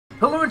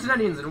Hello,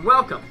 Internetians, and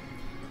welcome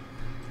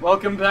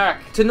Welcome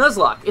back to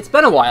NUZLOCKE. It's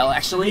been a while,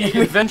 actually.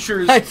 The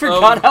adventures I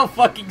forgot of how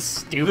fucking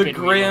stupid the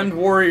Grand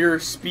Warrior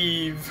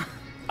Speeve.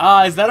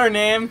 Is that our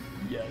name?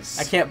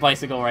 Yes. I can't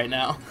bicycle right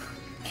now.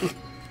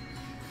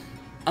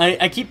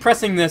 I keep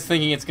pressing this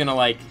thinking it's gonna,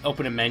 like,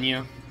 open a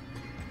menu.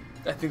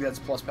 I think that's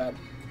plus pad.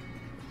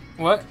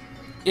 What?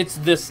 It's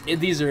this.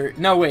 These are...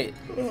 No, wait.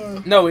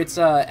 No, it's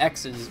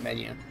X's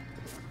menu.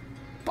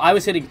 I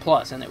was hitting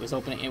plus, and it was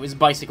opening. It was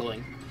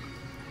bicycling.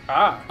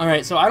 Ah.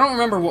 Alright, so I don't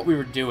remember what we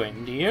were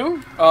doing. Do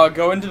you?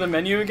 Go into the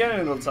menu again and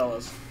it'll tell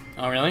us.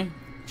 Oh, really?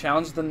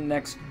 Challenge the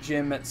next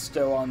gym at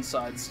Still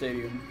Onside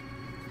Stadium.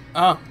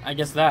 Oh, I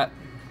guess that.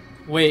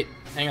 Wait,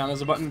 hang on,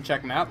 there's a button to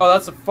check map. Oh,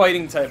 that's a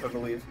fighting type, I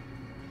believe.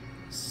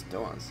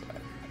 Still on side.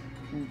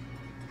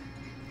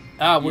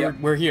 Ah,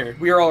 we're here.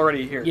 We are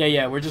already here.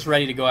 Yeah, we're just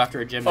ready to go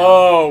after a gym now.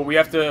 Oh, we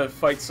have to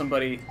fight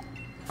somebody.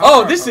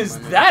 Oh, this is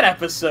that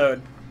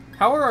episode!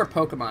 How are our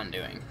Pokemon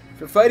doing?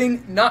 For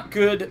fighting, not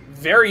good,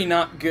 very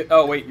not good.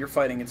 Oh, wait, you're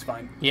fighting, it's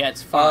fine. Yeah,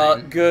 it's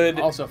fine. Good.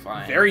 Also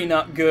fine. Very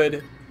not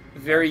good,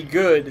 very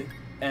good,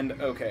 and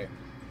okay.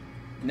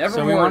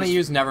 Nevermore. So we want to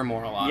use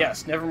Nevermore a lot.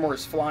 Yes, Nevermore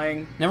is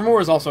flying. Nevermore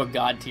is also a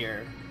god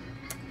tier.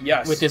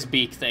 Yes. With this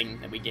beak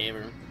thing that we gave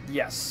her.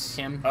 Yes.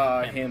 Him?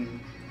 Him.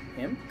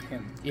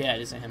 Yeah,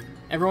 it is a him.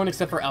 Everyone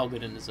except for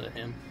Algoden is a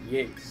him.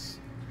 Yes.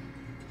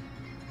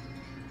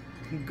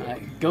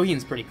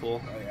 Gohien's pretty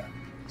cool. Oh, yeah.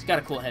 He's got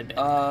a cool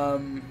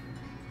headband.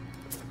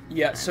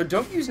 Yeah, so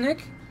don't use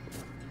Nick,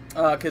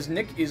 because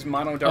Nick is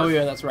mono dark. Oh,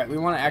 yeah, that's right. We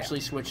want to actually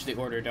switch the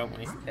order, don't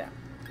we? Yeah.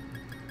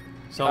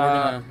 So we're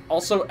gonna...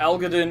 Also,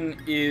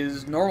 Algoden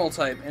is normal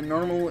type, and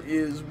normal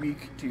is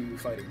weak to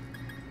fighting.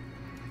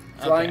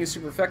 Flying is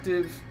super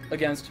effective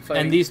against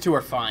fighting. And these two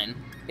are fine.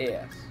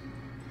 Yes.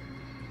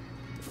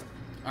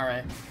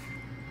 Alright.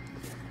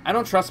 I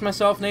don't trust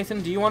myself,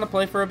 Nathan. Do you want to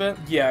play for a bit?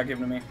 Yeah, give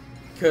it to me.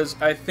 Because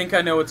I think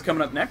I know what's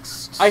coming up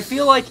next. I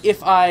feel like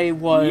if I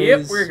was...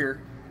 Yep, we're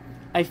here.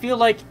 I feel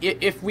like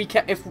if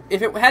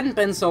it hadn't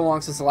been so long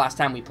since the last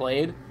time we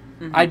played,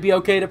 I'd be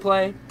okay to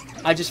play.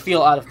 I just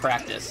feel out of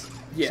practice.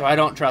 Yeah. So I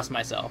don't trust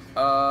myself.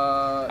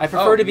 I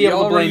prefer to be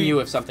able to blame you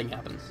if something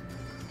happens.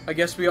 I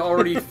guess we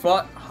already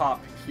fought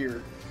Hop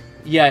here.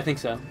 Yeah, I think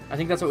so. I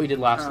think that's what we did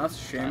last time.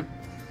 That's a shame.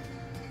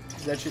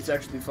 That shit's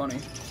actually funny.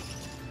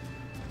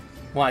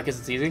 Why? Because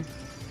it's easy?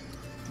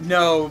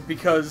 No,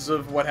 because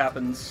of what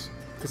happens.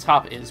 Because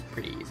Hop is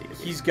pretty easy to beat.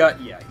 He's got...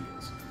 Yeah, he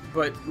is.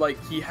 But, like,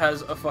 he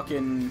has a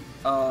fucking...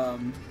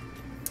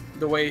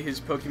 the way his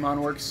Pokemon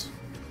works.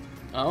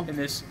 Oh? In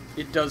this,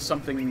 it does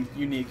something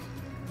unique.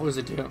 What does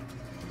it do?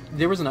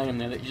 There was an item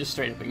there that you just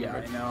straight up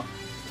ignored. Yeah, I know.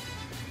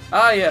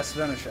 Ah, yes,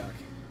 Venoshock.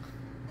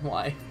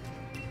 Why?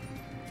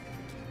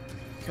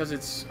 Because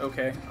it's...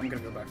 Okay, I'm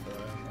gonna go back for that.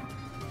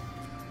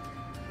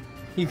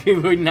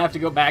 You wouldn't have to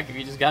go back if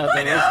you just got it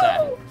the first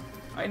time.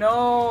 I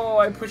know!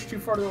 I pushed too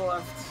far to the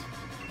left.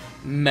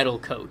 Metal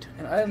Coat.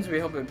 And items will be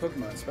helped by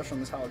Pokemon, especially in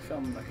this hallowed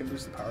film, that can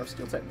boost the power of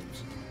steel type moves.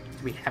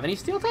 Do we have any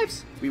steel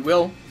types? We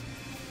will.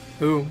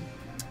 Who?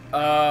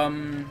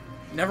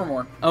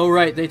 Nevermore. Oh,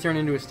 right, they turn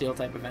into a steel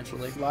type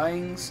eventually.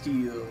 Flying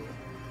Steel.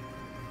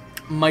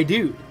 My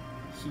dude.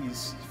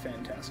 He's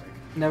fantastic.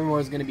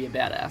 Nevermore is gonna be a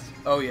badass.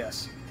 Oh,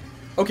 yes.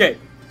 Okay,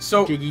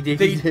 so... Diggy,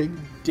 diggy, dig.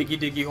 Diggy,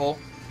 diggy hole.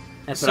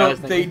 That's what I was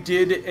So thinking.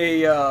 they did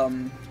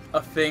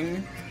a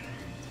thing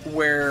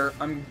where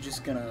I'm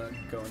just gonna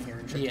go in here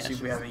and check to see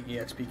if we have any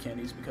EXP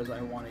candies because I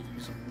want to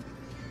use them.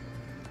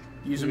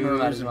 Use them or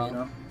lose them, you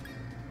know.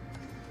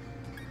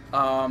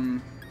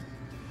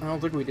 I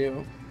don't think we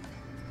do.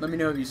 Let me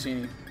know if you see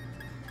any.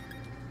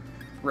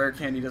 Rare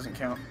candy doesn't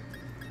count.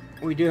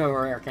 We do have a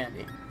rare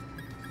candy.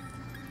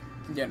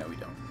 Yeah, no, we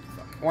don't.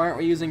 Fuck. Why aren't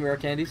we using rare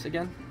candies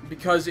again?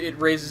 Because it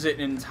raises it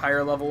an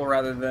entire level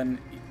rather than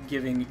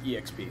giving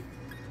EXP.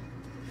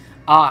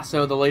 Ah,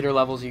 so the later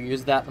levels you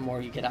use that, the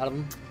more you get out of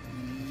them?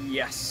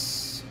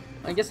 Yes.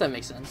 I guess that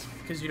makes sense.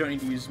 Because you don't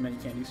need to use as many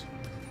candies.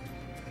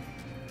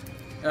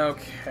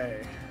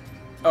 Okay.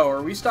 Oh,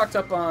 are we stocked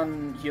up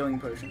on healing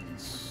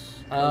potions?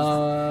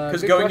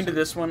 Because going into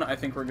this one, I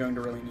think we're going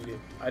to really need it.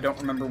 I don't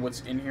remember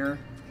what's in here.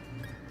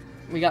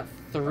 We got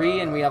 3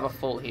 and we have a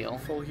full heal.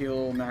 Full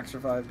heal, max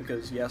revive,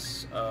 because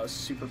yes,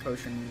 super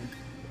potion.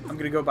 I'm going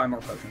to go buy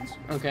more potions.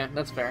 Okay,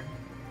 that's fair.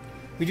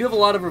 We do have a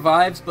lot of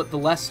revives, but the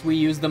less we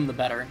use them, the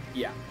better.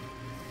 Yeah.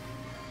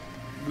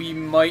 We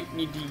might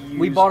need to use...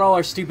 We bought all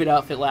our stupid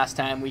outfit last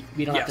time. We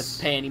don't have Yes.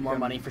 to pay any more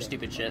money for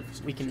stupid shit.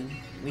 We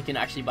can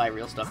actually buy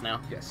real stuff now.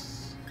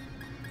 Yes.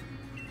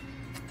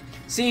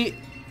 See,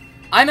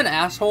 I'm an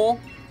asshole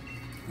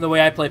the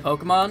way I play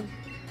Pokemon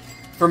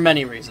for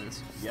many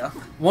reasons. Yeah.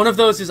 One of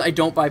those is I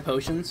don't buy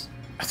potions.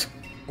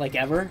 Like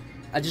ever.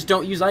 I just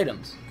don't use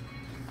items.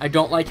 I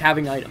don't like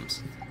having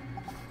items.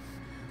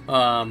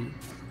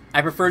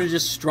 I prefer to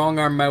just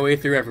strong-arm my way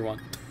through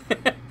everyone.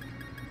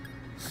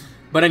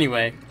 But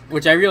anyway,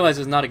 which I realize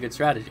is not a good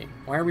strategy.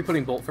 Why are we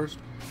putting Bolt first?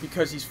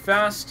 Because he's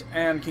fast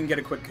and can get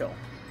a quick kill.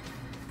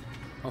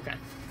 Okay.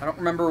 I don't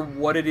remember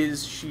what it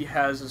is she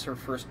has as her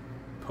first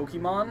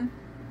Pokemon.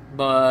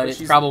 But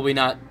it's probably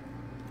not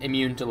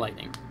immune to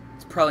lightning.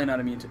 It's probably not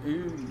immune to...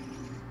 Ooh.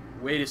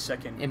 Wait a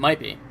second. It might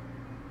be.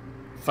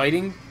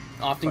 Fighting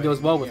often goes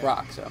well with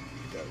rock, so... It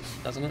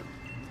does. Doesn't it?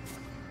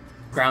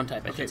 Ground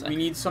type, I should say. We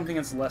need something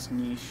that's less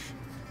niche.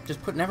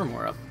 Just put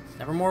Nevermore up.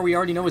 Nevermore we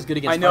already know is good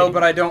against I know, fighting.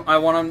 but I don't... I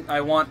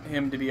want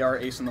him to be our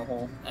ace in the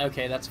hole.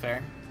 Okay, that's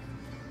fair.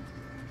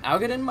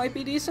 Algadin might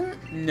be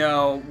decent?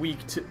 No,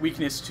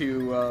 weakness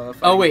to... oh,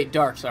 fighting. wait,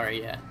 Dark,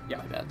 sorry, yeah.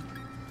 My bad.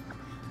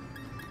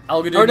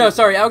 Algadin... Or no,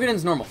 sorry,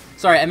 Algadin's normal.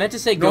 Sorry, I meant to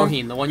say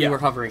Goheen, the one you were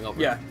hovering over.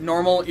 Yeah,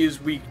 normal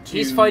is weak to...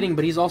 He's fighting,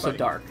 but he's also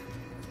Dark.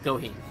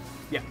 Goheen.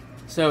 Yeah.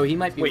 So he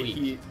might be weak.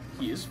 Wait,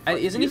 he is...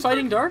 Isn't he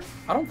fighting Dark?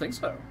 I don't think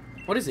so.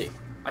 What is he?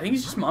 I think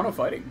he's just mono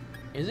fighting.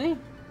 Is he?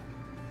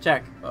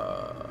 Check.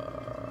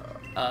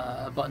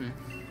 Button.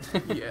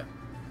 Yeah.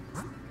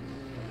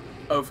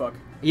 Oh, fuck.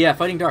 Yeah,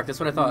 fighting Dark, that's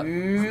what I thought.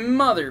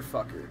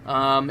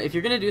 Motherfucker. If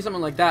you're gonna do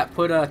something like that,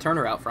 put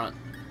Turner out front.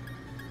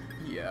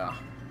 Yeah.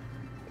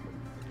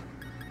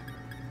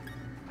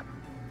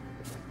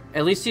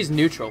 At least he's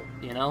neutral,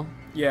 you know?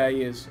 Yeah,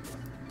 he is.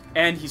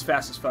 And he's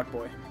fast as fuck,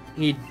 boy.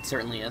 He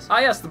certainly is. Ah,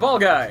 yes, the ball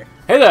guy.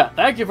 Hey there,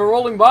 thank you for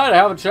rolling by to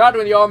have a chat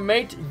with your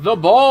mate, the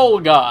ball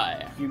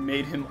guy. You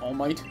made him All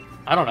Might?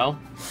 I don't know.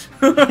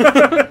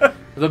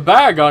 The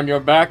bag on your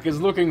back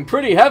is looking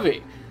pretty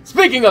heavy.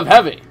 Speaking of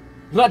heavy,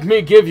 let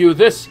me give you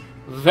this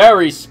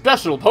very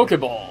special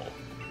Pokeball.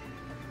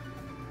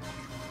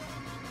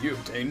 You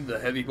obtained the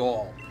heavy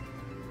ball.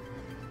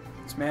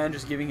 This man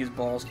just giving his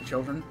balls to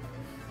children.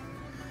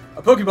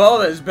 A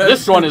Pokeball that is better.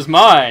 This one is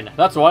mine.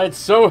 That's why it's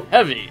so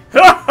heavy.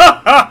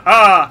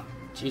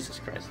 Jesus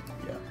Christ.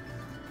 Yeah.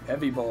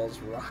 Heavy balls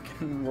rock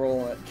and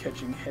roll at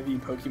catching heavy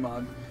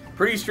Pokemon.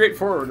 Pretty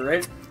straightforward,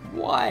 right?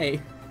 Why?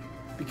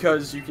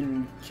 Because you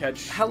can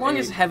catch... How long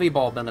has Heavy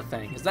Ball been a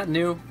thing? Is that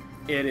new?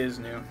 It is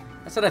new.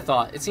 That's what I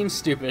thought. It seems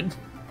stupid.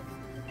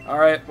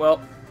 Alright,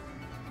 well...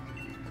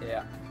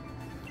 Yeah.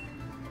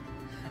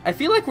 I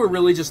feel like we're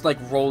really just, like,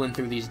 rolling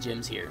through these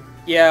gyms here.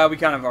 Yeah, we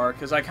kind of are,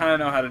 because I kind of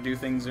know how to do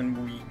things, and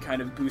we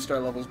kind of boost our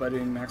levels by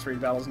doing max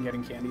raid battles and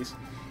getting candies.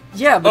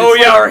 Yeah, but oh,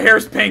 yeah, like... our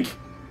hair's pink!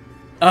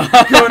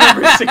 Go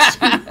number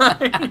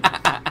 69!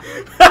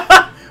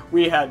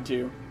 We had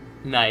to.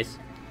 Nice.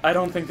 I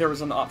don't think there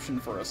was an option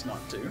for us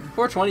not to.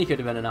 420 could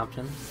have been an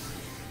option.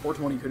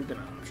 420 could have been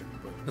an option.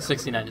 But the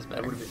 69 is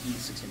better. That would have been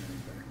 69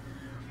 is better.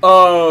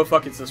 Oh,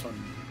 fuck, it's this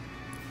one.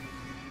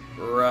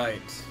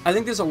 Right. I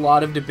think there's a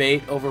lot of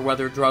debate over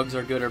whether drugs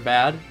are good or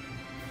bad,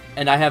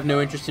 and I have no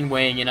interest in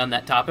weighing in on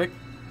that topic.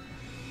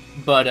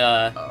 But,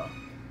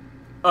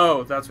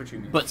 oh, that's what you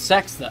mean. But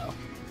sex, though.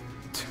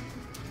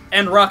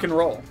 And rock and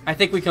roll. I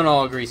think we can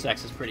all agree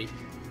sex is pretty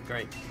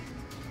great.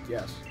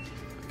 Yes.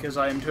 Because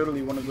I am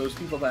totally one of those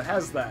people that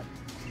has that.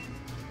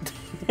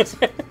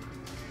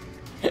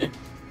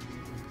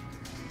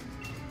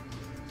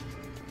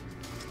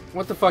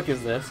 What the fuck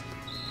is this?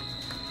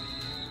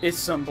 It's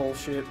some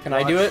bullshit. Can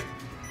I do it?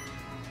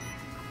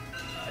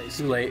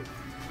 Too late.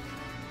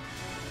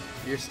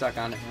 You're stuck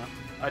on it now.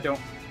 I don't.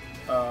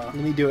 Let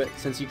me do it,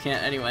 since you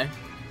can't anyway.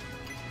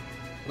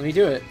 Let me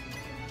do it.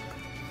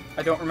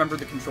 I don't remember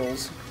the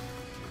controls.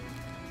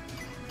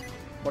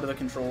 What are the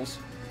controls?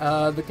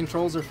 The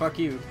controls are fuck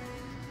you.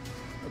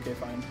 Okay,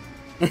 fine.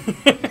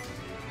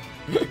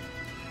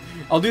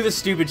 I'll do the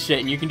stupid shit,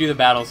 and you can do the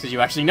battles because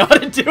you actually know how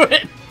to do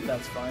it.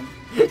 That's fine.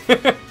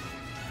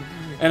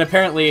 And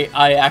apparently,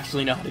 I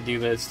actually know how to do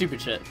the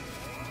stupid shit.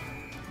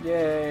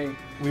 Yay.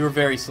 We were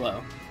very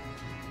slow.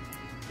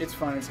 It's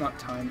fine, it's not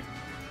timed.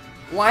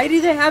 Why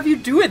do they have you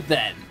do it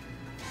then?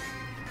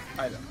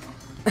 I don't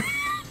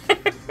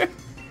know.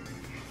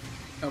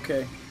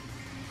 Okay.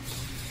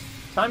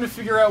 Time to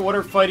figure out what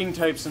are fighting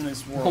types in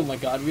this world. Oh my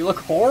god, we look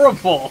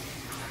horrible.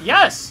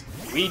 Yes,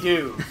 we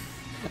do.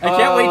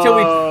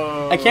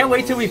 I can't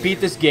wait till we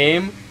beat this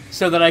game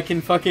so that I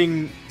can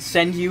fucking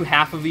send you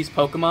half of these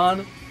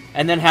Pokemon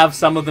and then have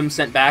some of them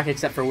sent back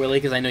except for Willy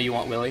because I know you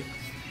want Willy.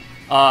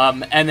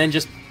 And then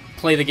just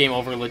play the game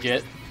over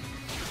legit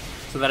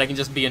so that I can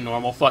just be a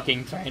normal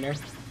fucking trainer.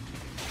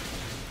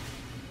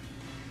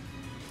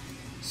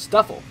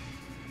 Stuffle.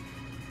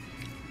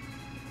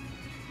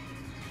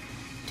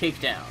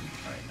 Takedown.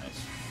 Alright,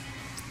 nice.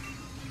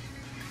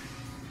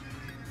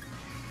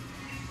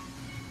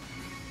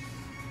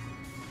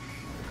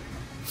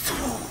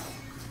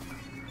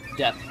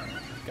 Death.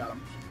 Got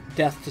him.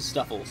 Death to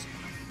Stuffles.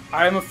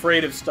 I am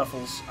afraid of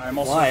Stuffles. I am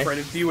also afraid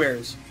of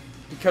Bewares.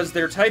 Because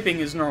their typing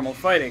is normal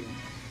fighting.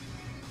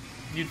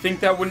 You'd think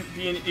that wouldn't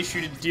be an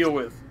issue to deal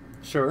with.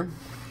 Sure.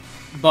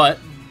 But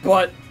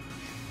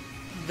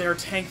they're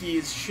tanky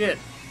as shit.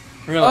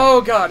 Really?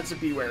 Oh god, it's a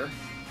Beware.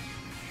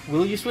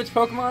 Will you switch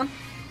Pokemon?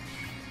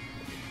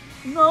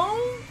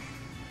 No.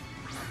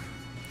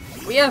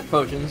 We have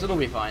potions, it'll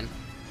be fine.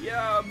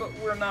 Yeah, but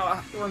we're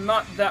not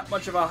that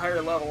much of a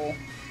higher level.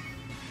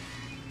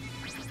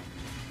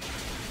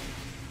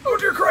 Oh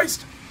dear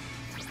Christ!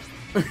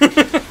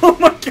 Oh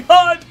my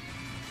god!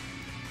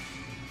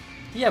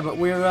 Yeah, but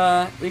we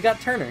got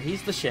Turner.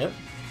 He's the shit.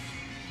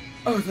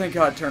 Oh, thank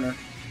God, Turner.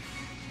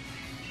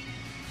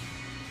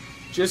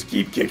 Just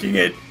keep kicking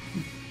it.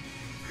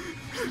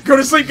 Go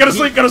to sleep, go to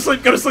sleep, go to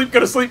sleep, go to sleep, go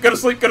to sleep, go to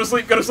sleep, go to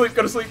sleep, go to sleep,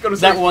 go to sleep, go to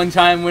sleep. That one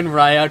time when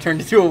Raya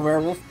turned into a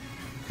werewolf.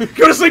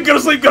 Go to sleep, go to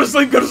sleep, go to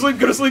sleep, go to sleep,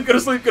 go to sleep, go to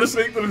sleep, go to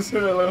sleep, go to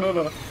sleep.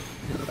 No.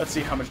 Let's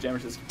see how much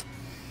damage this.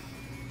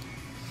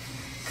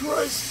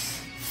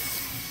 Christ.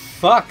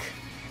 Fuck.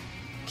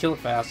 Kill it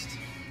fast.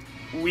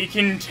 We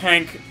can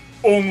tank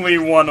only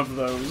one of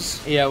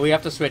those. Yeah, we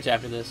have to switch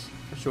after this,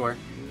 for sure.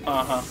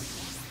 Uh-huh.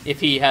 If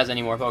he has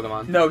any more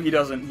Pokemon. No, he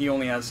doesn't. He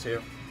only has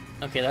 2.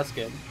 Okay, that's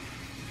good.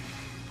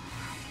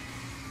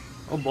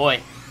 Oh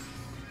boy.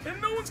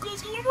 And no one's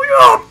close to leveling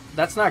up!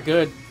 That's not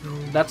good.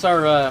 That's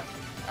our,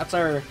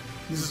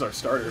 This is our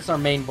starter. That's our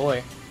main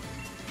boy.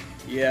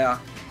 Yeah.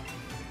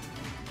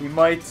 We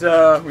might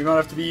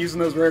have to be using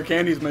those rare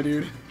candies, my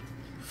dude.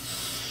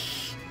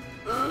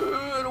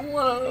 I don't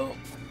wanna...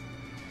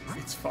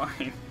 It's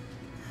fine.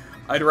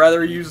 I'd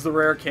rather use the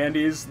rare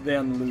candies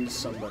than lose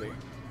somebody.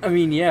 I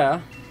mean,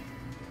 yeah.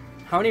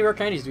 How many rare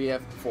candies do we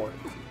have? 4.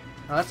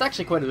 Oh, that's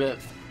actually quite a bit.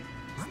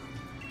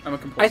 I'm a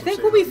compulsive I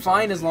think we'll be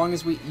fine as long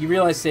as we... You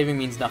realize saving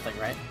means nothing,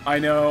 right? I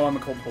know, I'm a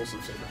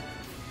compulsive saver.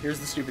 Here's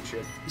the stupid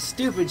shit.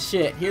 Stupid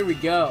shit. Here we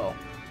go.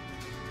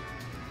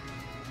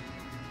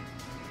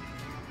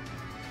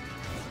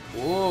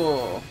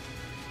 Whoa.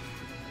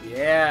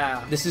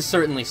 Yeah. This is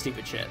certainly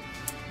stupid shit.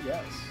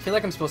 Yes. I feel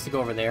like I'm supposed to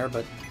go over there,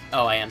 but...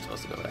 Oh, I am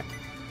supposed to go over there.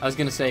 I was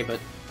gonna say, but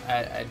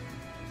I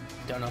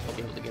don't know if I'll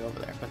be able to get over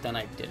there. But then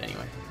I did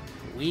anyway.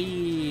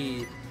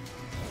 Whee!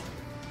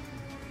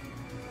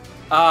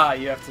 Ah,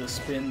 you have to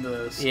spin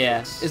the sticks.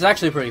 Yeah, it's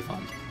actually pretty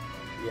fun.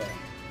 Yeah.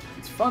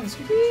 It's fun,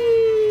 stupid.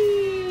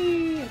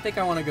 Whee! I think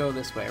I want to go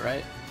this way,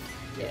 right?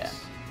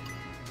 Yes.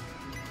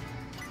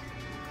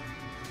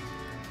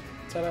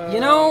 Yeah. You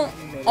know,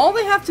 all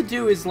they have to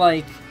do is,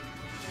 like,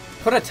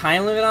 put a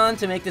time limit on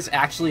to make this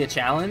actually a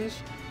challenge,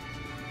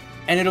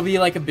 and it'll be,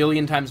 like, 1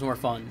 billion times more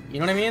fun. You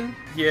know what I mean?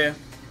 Yeah.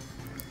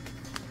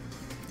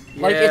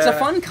 Like, it's a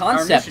fun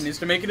concept. Our mission is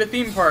to make it a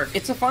theme park.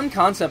 It's a fun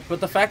concept, but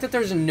the fact that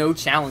there's no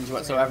challenge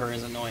whatsoever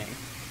is annoying.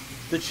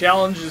 The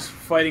challenge is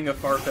fighting a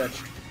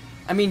Farfetch'd.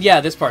 I mean,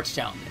 yeah, this part's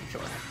challenging,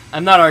 sure.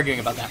 I'm not arguing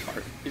about that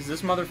part. Is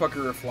this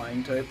motherfucker a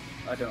flying type?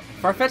 I don't know.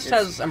 Farfetch'd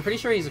has... I'm pretty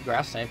sure he's a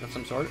grass type of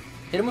some sort.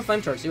 Hit him with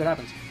Flame Charge, see what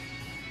happens.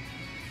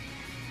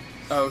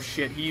 Oh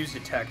shit, he used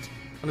Detect.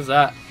 What is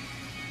that?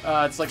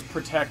 It's like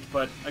Protect,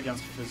 but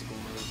against physical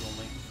moves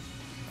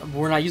only.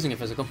 We're not using a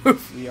physical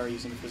move. We are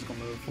using a physical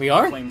move. We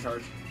are? Flame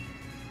Charge.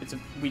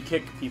 We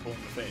kick people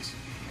in the face.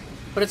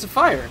 But it's a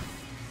fire.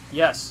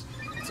 Yes.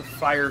 It's a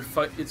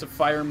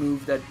fire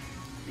move that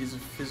is a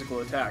physical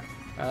attack.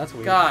 Oh, that's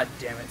weird. God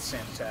damn it,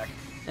 Sand Attack.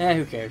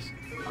 Who cares?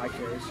 I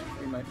cares.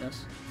 We might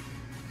miss.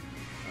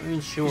 I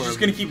mean, sure. He's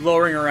just gonna keep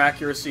lowering our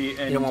accuracy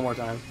and... Hit him one more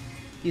time.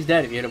 He's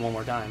dead if you hit him one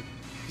more time.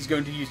 He's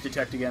going to use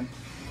Detect again.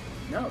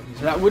 No, he's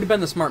That would have been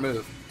the smart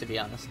move, to be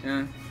honest.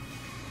 Yeah.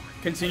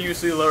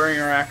 Continuously lowering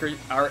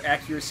our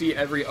accuracy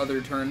every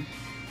other turn.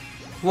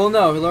 Well,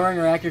 no, lowering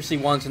our accuracy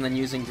once and then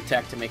using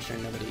Detect to make sure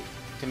we never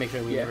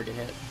get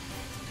hit.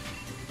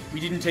 We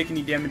didn't take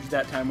any damage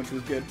that time, which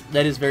was good.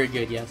 That is very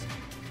good, yes.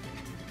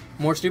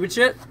 More stupid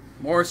shit?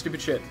 More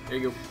stupid shit. There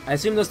you go. I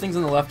assume those things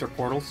on the left are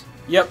portals.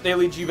 Yep, they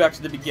lead you back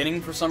to the beginning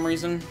for some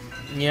reason.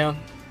 Yeah.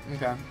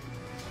 Okay.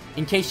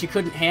 In case you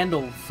couldn't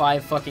handle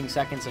 5 fucking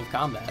seconds of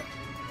combat.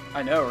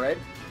 I know, right?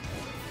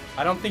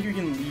 I don't think you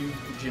can leave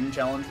the gym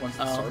challenge once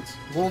it starts.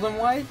 Well, then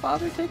why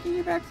bother taking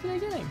you back to the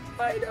beginning?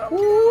 I don't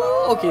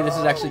know. Okay, this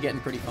is actually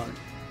getting pretty fun.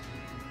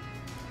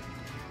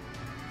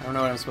 I don't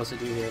know what I'm supposed to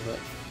do here, but...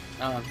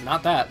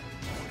 not that,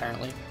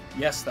 apparently.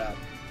 Yes, that.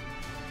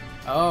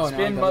 Oh,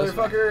 spin,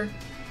 motherfucker!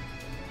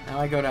 Now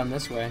I go down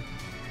this way.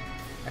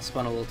 I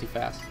spun a little too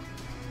fast.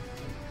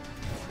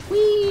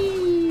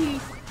 Whee!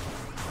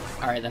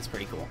 Alright, that's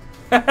pretty cool.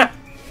 There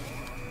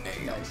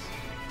you go. Nice.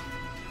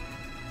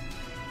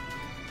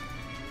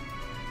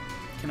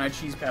 Can I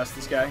cheese past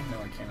this guy? No,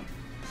 I can't.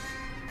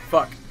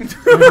 Fuck.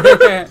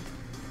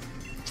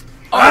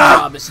 Our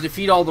job is to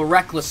defeat all the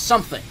reckless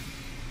something.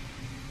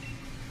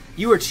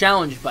 You were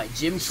challenged by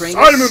Gym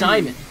Trainer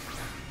Simon.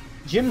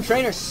 Gym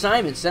Trainer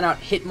Simon sent out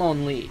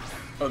Hitmonlee.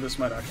 Oh, this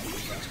might actually be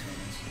fast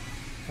moments.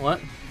 What?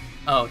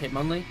 Oh,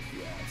 Hitmonlee?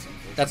 Yeah, it's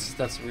unfortunate.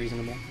 That's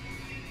reasonable.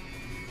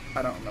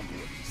 I don't remember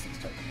what this thing's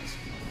typing is.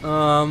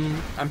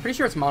 I'm pretty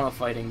sure it's mono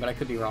fighting, but I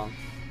could be wrong.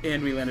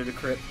 And we landed a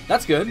crit.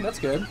 That's good, that's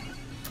good.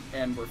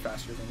 And we're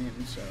faster than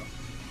him, so...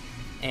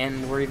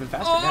 And we're even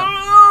faster now.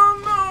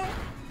 Oh,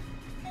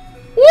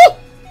 no! Woo!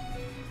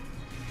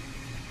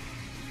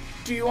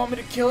 Do you want me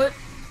to kill it?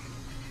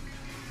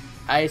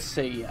 I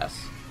say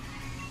yes.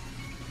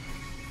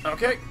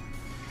 Okay.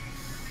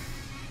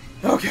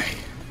 Okay.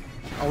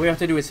 All we have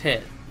to do is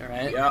hit,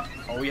 alright? Yeah,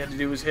 all we had to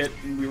do was hit,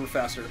 and we were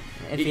faster.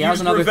 If it he has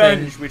used another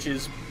revenge, thing, which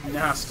is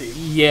nasty.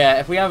 Yeah,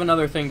 if we have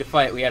another thing to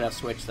fight, we gotta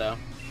switch, though.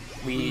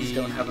 We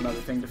don't have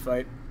another thing to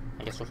fight.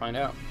 I guess we'll find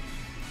out.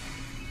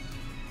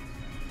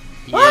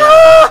 Yeah,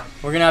 Ah!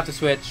 we're gonna have to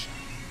switch.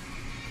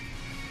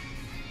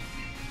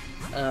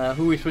 Who are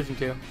we switching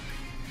to?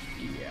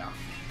 Yeah.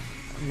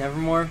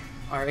 Nevermore?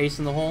 Our ace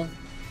in the hole?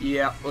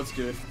 Yeah, let's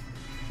do it.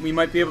 We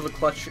might be able to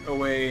clutch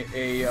away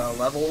a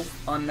level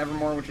on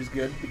Nevermore, which is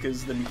good,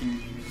 because then we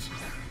can use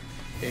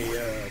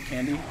a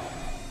candy.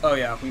 Oh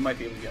yeah, we might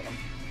be able to get one.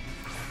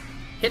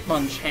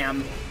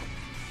 Hitmonchan.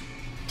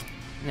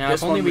 Now,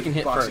 if only we can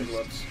hit first.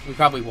 Gloves. We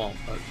probably won't,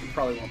 but... We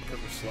probably won't because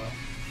we're slow.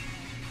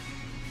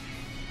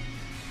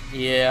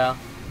 Yeah.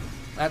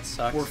 That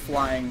sucks. We're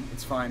flying,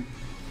 it's fine.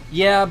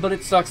 Yeah, but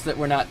it sucks that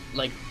we're not,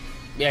 like...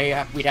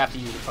 Yeah, we'd have to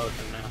use a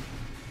potion now.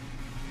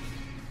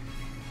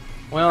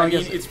 Well, I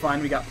guess... it's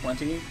fine, we got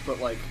plenty, but,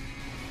 like...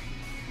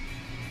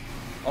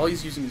 All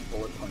he's using is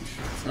Bullet Punch.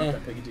 It's not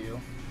that big a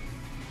deal.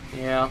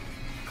 Yeah.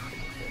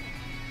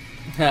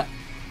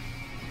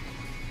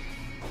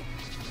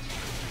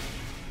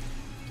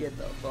 Get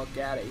the fuck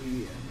out of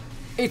here.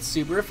 It's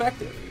super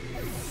effective.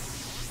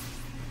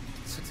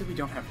 Sucks that we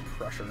don't have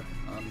pressure.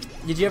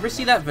 Did you ever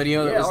see that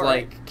video that was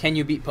right. like, can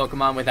you beat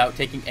Pokemon without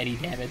taking any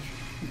damage?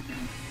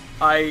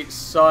 I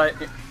saw it.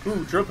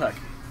 Ooh, Drill Peck.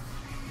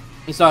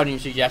 You saw it in your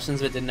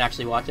suggestions, but didn't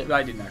actually watch it?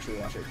 I didn't actually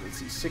watch it. Let's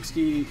see,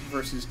 60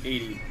 versus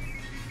 80.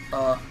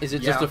 Is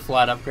it just a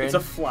flat upgrade? It's a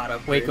flat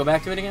upgrade. Wait, go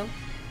back to it again?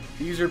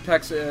 User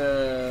Peck's,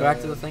 Go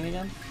back to the thing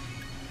again?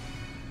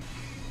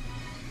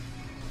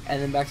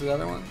 And then back to the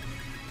other one?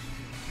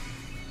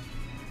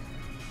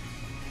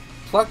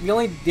 Pluck, the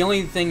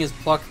only thing is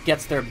Pluck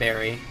gets their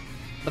berry.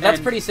 But that's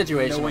pretty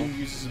situational. No one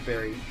uses a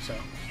berry, so...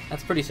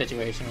 That's pretty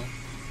situational.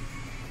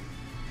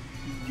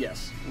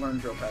 Yes, learn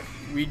Drill Peck.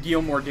 We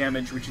deal more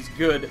damage, which is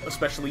good,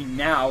 especially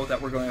now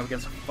that we're going up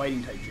against a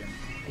fighting-type gym.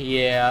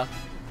 Yeah.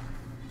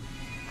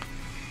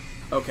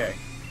 Okay.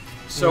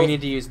 So we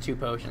need to use 2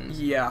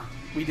 potions. Yeah,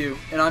 we do.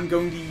 And I'm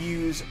going to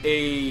use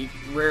two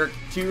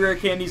rare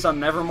candies on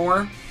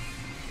Nevermore,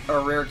 a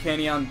rare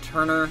candy on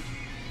Turner.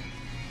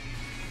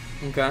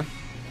 Okay.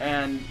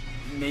 And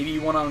maybe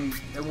one on...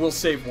 We'll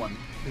save one.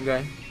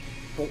 Okay.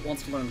 Bolt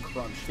wants to learn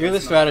Crunch. You're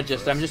the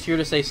strategist. I'm just here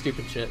to say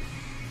stupid shit.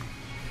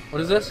 What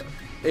is this?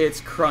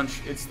 It's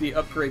Crunch. It's the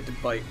upgrade to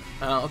Bite.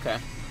 Oh, okay.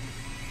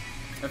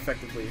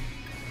 Effectively.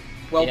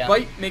 Well, yeah.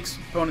 Bite makes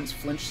opponents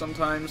flinch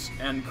sometimes,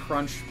 and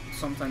Crunch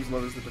sometimes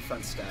lowers the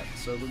defense stat.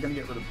 So we're going to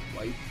get rid of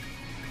Bite.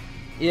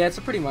 Yeah, it's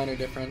a pretty minor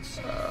difference.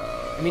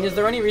 I mean, is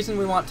there any reason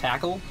we want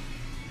Tackle?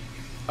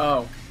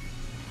 Oh.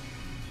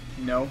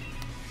 No.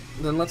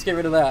 Then let's get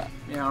rid of that.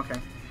 Yeah, okay.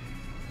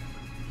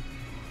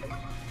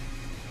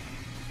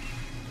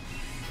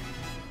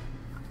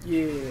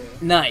 Yeah.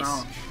 Nice.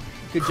 Crunch.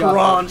 Good job.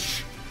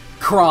 Crunch.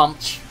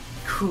 Crunch.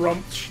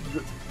 Crunch.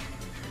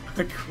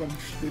 I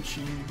crunch the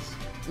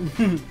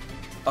cheese.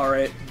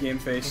 Alright, game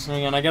face.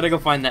 Hang on, I gotta go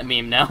find that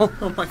meme now.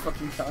 Oh my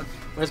fucking god.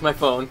 Where's my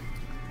phone?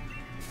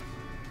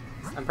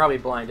 I'm probably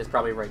blind. It's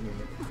probably right near me.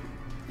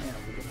 Yeah,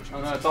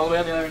 oh no, it's all the way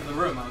on the other end of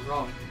the room. I was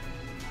wrong.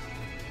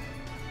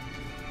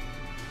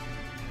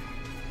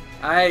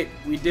 Alright,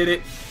 we did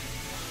it.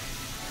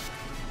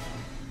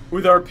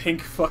 With our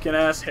pink fucking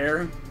ass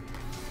hair.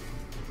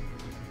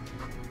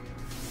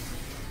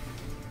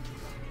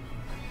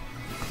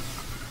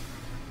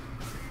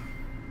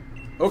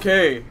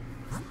 Okay.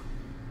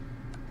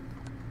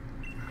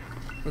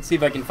 Let's see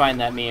if I can find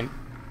that meme.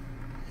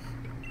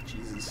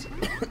 Jesus.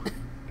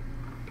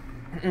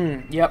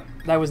 Yep,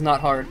 that was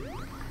not hard.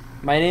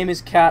 My name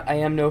is Cat, I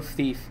am no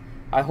thief.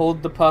 I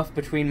hold the puff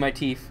between my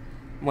teeth.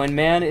 When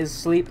man is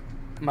sleep,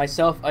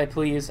 myself I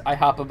please, I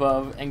hop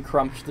above and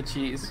crunch the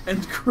cheese.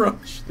 And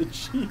crunch the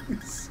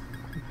cheese.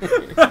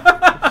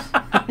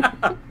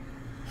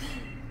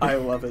 I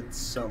love it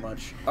so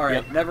much.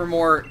 Alright, yep.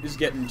 Nevermore is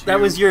getting to... That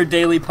was your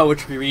daily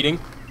poetry reading.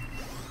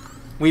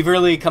 We've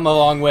really come a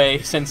long way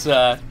since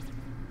that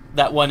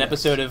one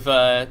episode of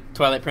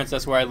Twilight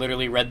Princess where I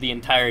literally read the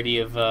entirety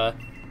of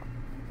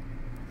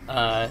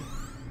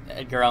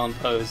Edgar Allan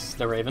Poe's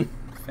The Raven.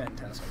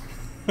 Fantastic.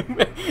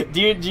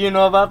 do you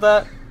know about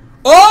that?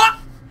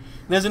 Oh!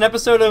 There's an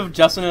episode of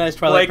Justin and I's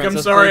Twilight Princess.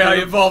 I'm sorry I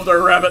evolved our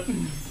rabbit.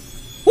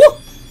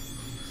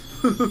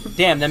 Woo!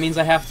 Damn, that means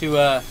I have to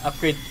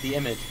upgrade the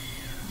image.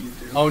 You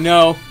do. Oh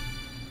no.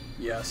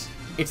 Yes.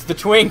 It's the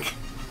Twink.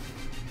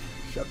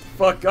 Shut the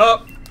fuck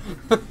up.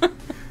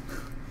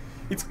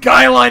 It's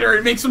Guyliner.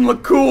 It makes him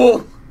look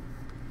cool.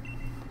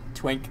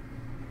 Twink.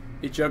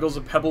 It juggles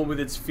a pebble with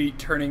its feet,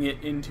 turning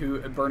it into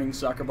a burning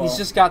soccer ball. He's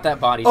just got that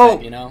body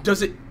type, you know.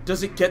 Does it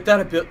get that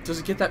a bit? Does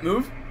it get that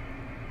move?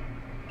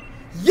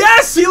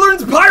 Yes, he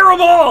learns Pyro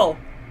Ball.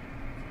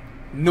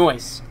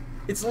 Nice.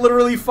 It's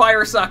literally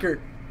Fire Soccer.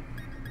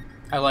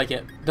 I like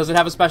it. Does it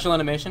have a special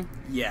animation?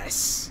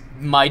 Yes.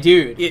 My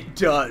dude. It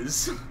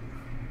does.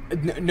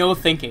 No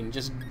thinking.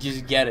 Just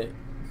get it.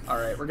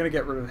 Alright, we're gonna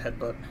get rid of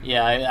Headbutt.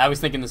 Yeah, I was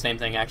thinking the same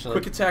thing, actually.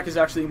 Quick Attack is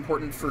actually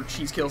important for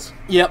cheese kills.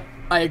 Yep,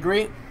 I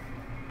agree.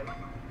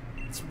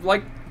 It's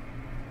like,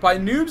 by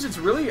noobs, it's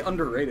really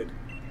underrated.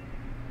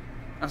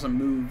 As a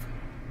move.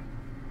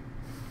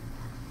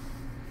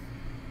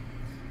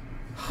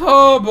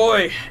 Oh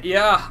boy.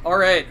 Yeah,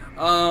 alright.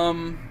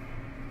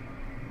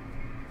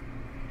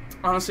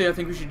 Honestly, I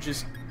think we should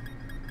just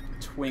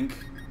twink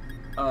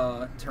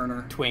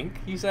Turner. Twink,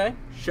 you say?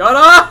 Shut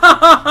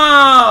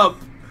up!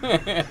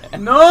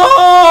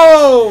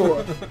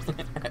 No!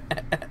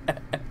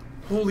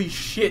 Holy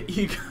shit,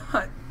 he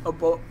got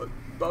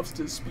buffs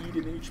to speed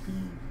and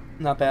HP.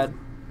 Not bad.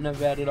 Not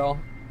bad at all.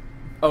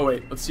 Oh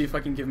wait, let's see if I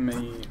can give him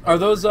any... Are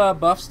those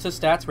buffs to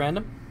stats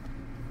random?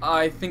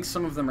 I think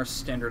some of them are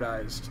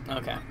standardized.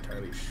 Okay. I'm not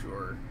entirely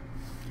sure.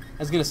 I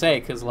was gonna say,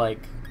 because, like,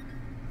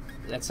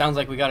 that sounds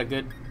like we got a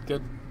good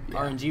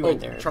RNG right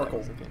there.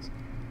 Charcoal.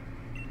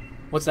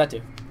 What's that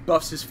do?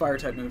 Buffs his fire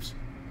type moves.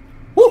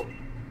 Woo!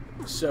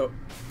 So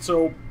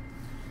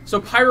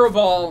Pyro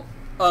Ball.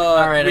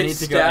 Alright, I need to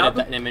stab, go edit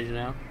that image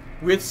now.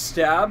 With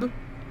stab,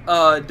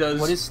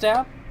 does what is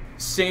stab?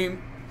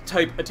 Same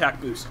type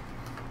attack boost.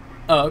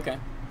 Oh, okay.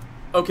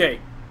 Okay,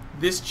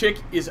 this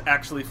chick is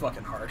actually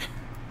fucking hard.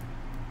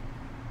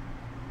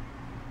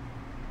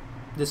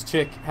 This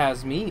chick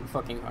has me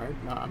fucking hard.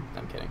 No,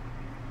 I'm kidding.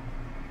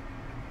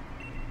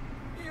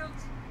 Yes.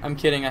 I'm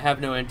kidding. I have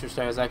no interest.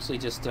 I was actually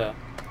just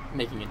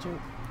making a joke.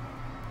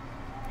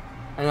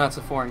 I know that's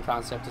a foreign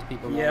concept to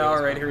people. Yeah.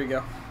 All right. Here we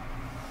go.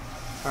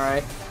 All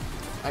right.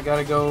 I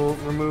gotta go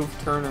remove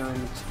Turner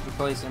and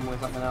replace him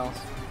with something else.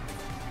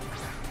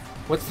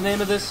 What's the name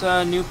of this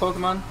new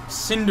Pokemon?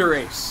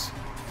 Cinderace.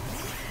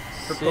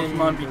 Her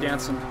Pokemon be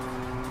dancing.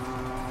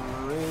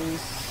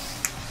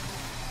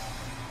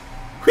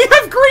 We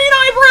have green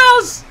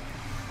eyebrows!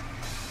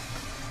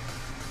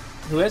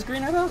 Who has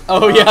green eyebrows?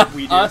 Oh, yeah,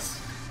 we do. Us.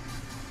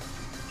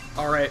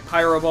 Alright,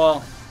 Pyro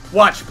Ball.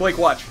 Watch, Blake,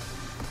 watch.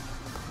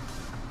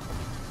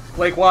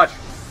 Blake, watch.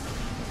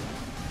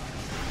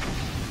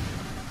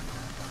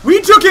 We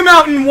took him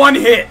out in one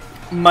hit!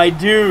 My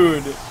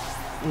dude.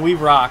 We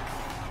rock.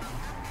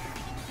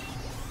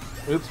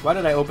 Oops, why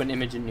did I open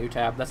image in new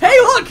tab? That's hey,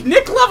 look!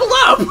 Nick leveled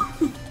up!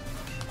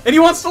 And he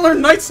wants to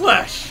learn Night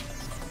Slash.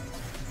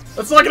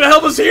 That's not gonna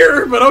help us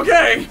here, but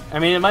okay. I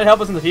mean, it might help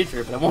us in the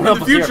future, but it won't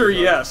help us here. In the future,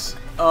 yes.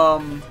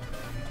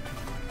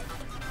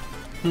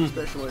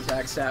 Special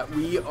attack stat.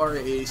 We are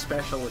a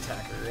special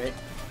attacker, right?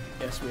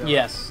 Yes, we are.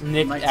 Yes,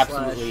 Nick Night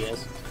absolutely Slash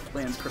is.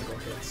 Lands critical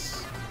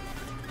hits.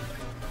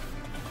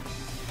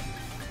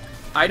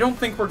 I don't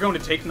think we're going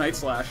to take Night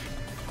Slash.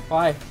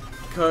 Why?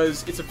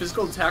 Because it's a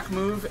physical attack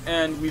move,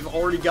 and we've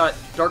already got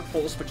Dark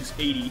Pulse, which is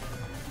 80.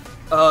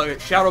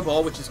 Shadow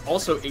Ball, which is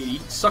also 80.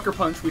 Sucker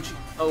Punch, which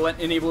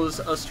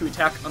enables us to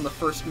attack on the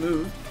first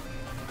move.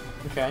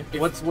 Okay.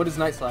 What is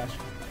Night Slash?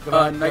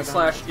 Night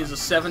Slash is a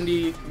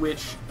 70,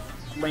 which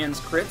lands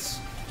crits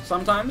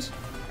sometimes.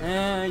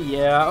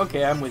 Yeah,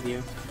 okay, I'm with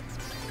you.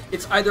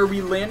 It's either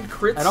we land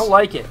crits... I don't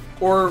like it,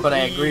 but I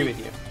agree with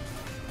you.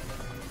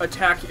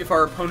 Attack if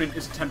our opponent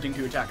is attempting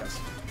to attack us.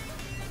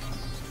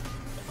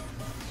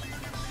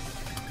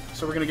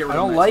 So we're gonna get rid of I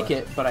don't Night like Slash.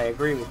 it, but I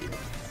agree with you.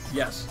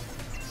 Yes.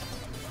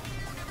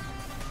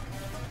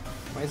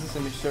 Why is this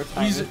image so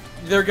tiny?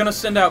 They're gonna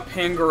send out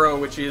Pangoro,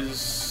 which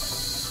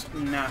is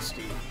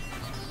nasty.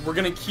 We're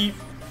gonna keep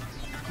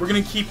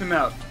him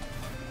out.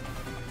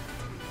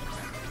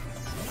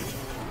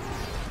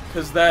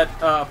 Cause that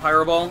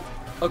Pyro Ball.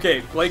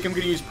 Okay, Blake, I'm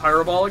gonna use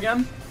Pyro Ball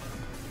again.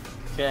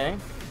 Okay.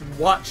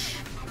 Watch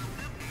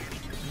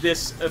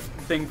this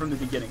thing from the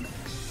beginning.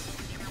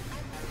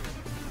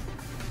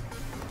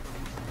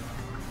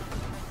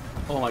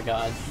 Oh my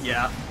god.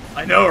 Yeah,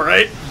 I know,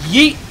 right?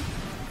 Yeet!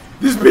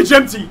 This bitch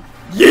empty!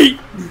 Yeet!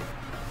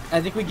 I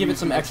think we give it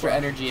some extra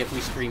energy if we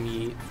scream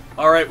yeet.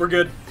 Alright, we're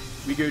good.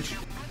 We gooch.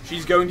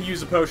 She's going to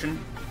use a potion.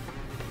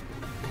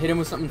 Hit him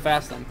with something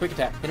fast then. Quick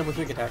attack. Hit him with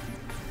quick attack.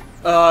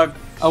 Oh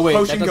wait,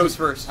 potion goes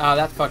first. Ah,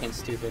 that's fucking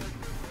stupid.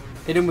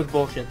 Hit him with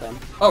bullshit then.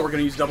 Oh, we're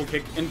gonna use double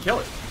kick and kill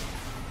it.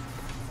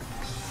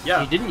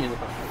 Yeah. She didn't use the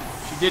potion.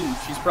 She didn't.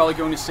 She's probably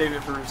going to save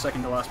it for her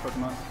second to last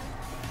Pokemon.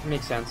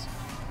 Makes sense.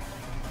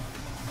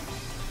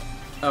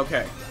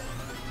 Okay.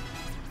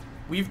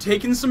 We've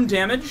taken some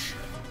damage.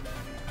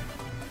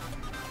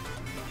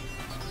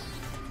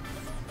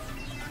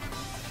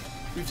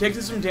 We've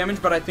taken some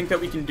damage, but I think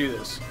that we can do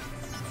this.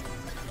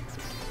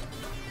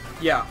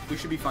 Yeah, we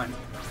should be fine.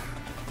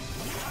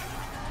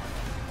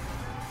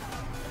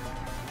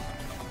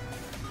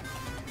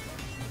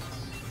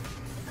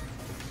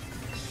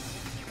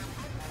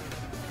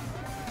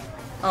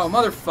 Oh,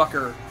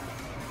 motherfucker.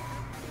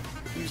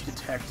 Use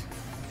Detect.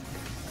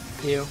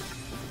 Ew.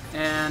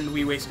 And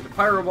we wasted a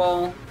Pyro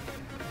Ball.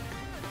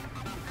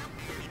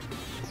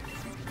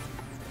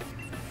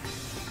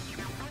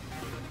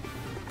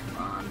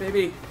 Come on,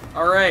 baby.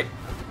 Alright.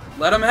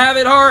 Let him have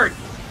it hard!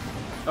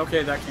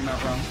 Okay, that came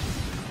out wrong.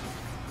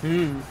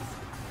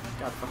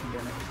 God fucking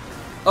damn it.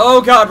 Oh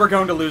god, we're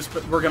going to lose,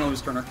 but we're gonna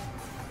lose Turner.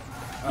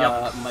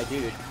 Yep. My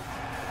dude.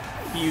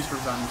 He used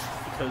Revenge,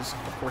 because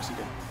of course he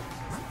did.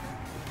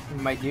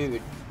 My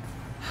dude.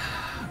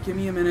 Give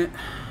me a minute.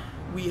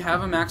 We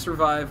have a max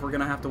revive, we're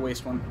gonna have to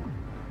waste one.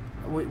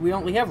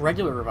 We have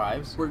regular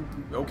revives. We're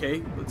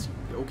okay,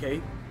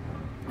 okay.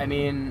 I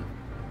mean,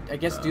 I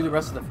guess do the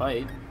rest of the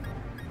fight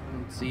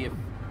and see if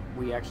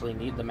we actually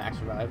need the max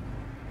revive.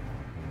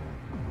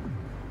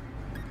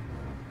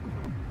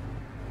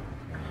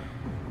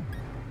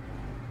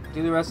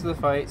 Do the rest of the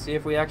fight, see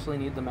if we actually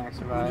need the max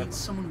revive. We need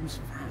someone who's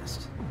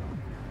fast.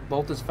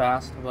 Bolt is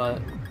fast,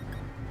 but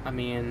I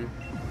mean,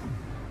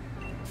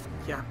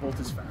 yeah, Bolt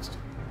is fast.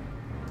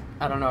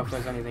 I don't know if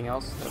there's anything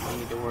else that we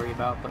need to worry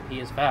about, but he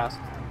is fast.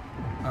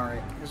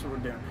 Alright, here's what we're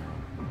doing.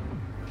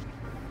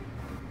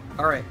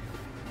 Alright.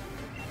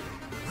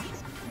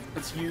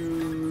 Let's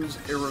use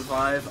a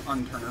revive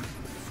on Turner.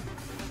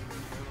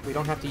 We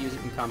don't have to use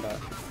it in combat.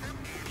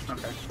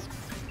 Okay.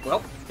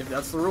 Well, if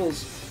that's the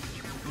rules.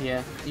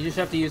 Yeah, you just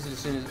have to use it as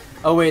soon as...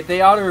 Oh wait,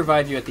 they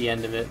auto-revive you at the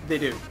end of it. They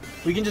do.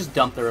 We can just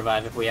dump the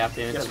revive if we have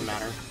to, it doesn't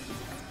matter.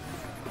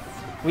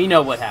 We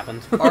know what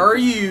happened. Are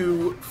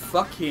you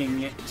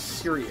fucking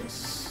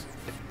serious?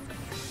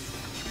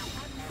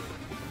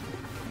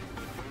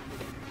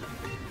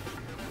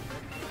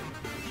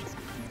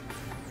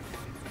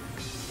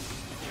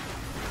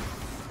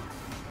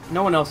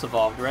 No one else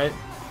evolved, right?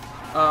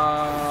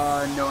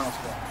 No one else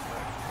will.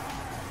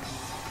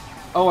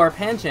 Oh, our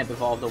Panchamp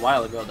evolved a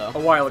while ago, though. A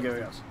while ago,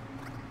 yes.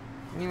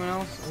 Anyone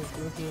else? I'm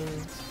thinking...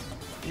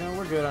 No,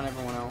 we're good on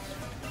everyone else.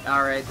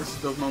 Alright, this is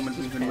the moment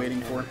we've been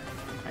waiting for.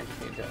 I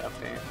just need to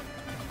update.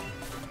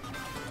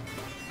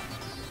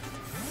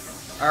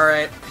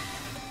 Alright.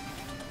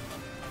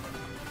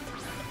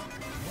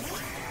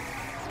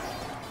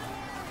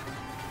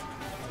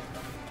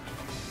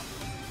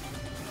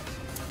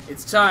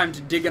 It's time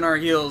to dig in our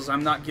heels.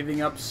 I'm not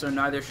giving up, so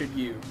neither should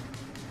you.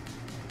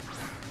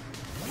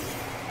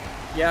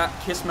 Yeah,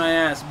 kiss my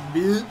ass,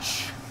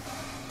 bitch.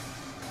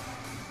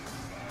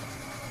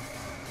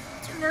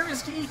 Too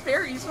nervous to eat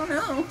berries, oh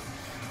no.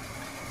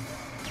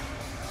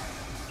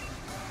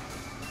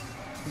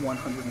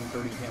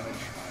 130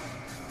 damage.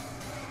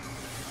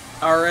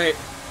 Alright.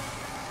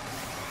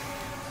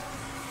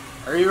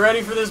 Are you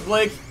ready for this,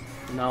 Blake?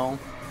 No.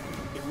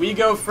 If we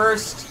go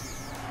first,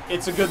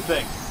 it's a good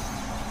thing.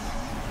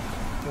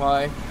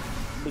 Why?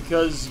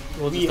 Because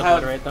we'll we just have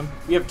obliterate them.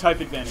 We have type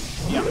advantage.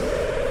 Yeah.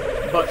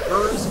 But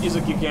hers is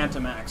a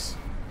Gigantamax.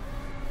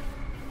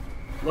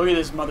 Look at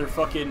this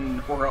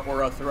motherfucking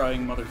aura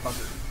throwing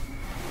motherfucker.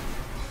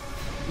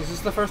 Is this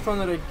the first one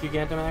that a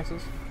Gigantamax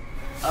is?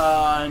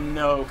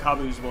 No,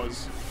 Kabu's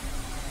was.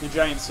 The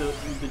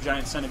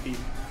giant centipede.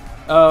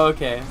 Oh,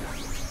 okay.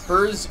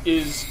 Hers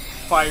is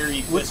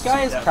fiery. Which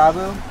guy is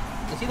Kabu?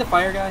 Is he the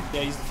fire guy?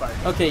 Yeah, he's the fire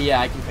guy. Okay,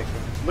 yeah, I can picture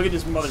him. Look at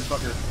this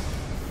motherfucker.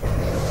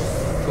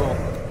 Cool.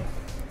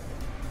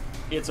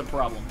 It's a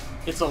problem.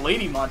 It's a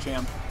lady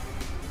Machamp.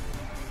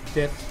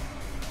 Tits.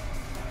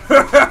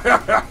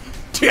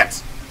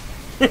 Tits!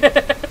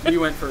 You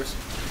went first.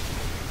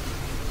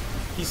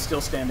 He's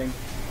still standing.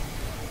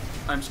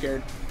 I'm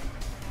scared.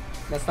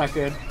 That's not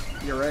good.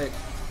 You're right.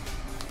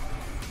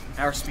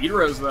 Our speed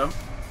rose, though.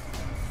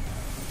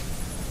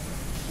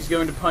 He's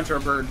going to punch our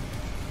bird.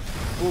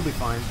 We'll be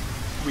fine.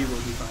 We will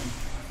be fine.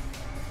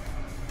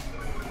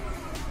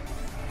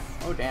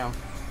 Oh, damn.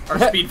 Our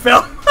speed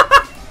fell.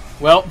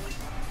 Well.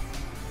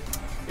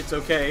 It's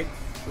okay.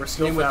 We're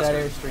still with faster.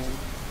 that airstream.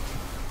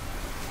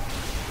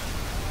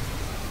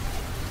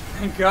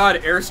 Thank God,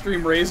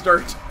 airstream raised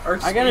our speed.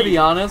 I gotta be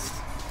honest.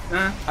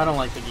 I don't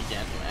like the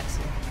Gigantamax.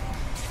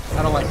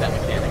 I don't like that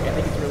mechanic. I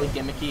think it's really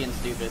gimmicky and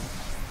stupid.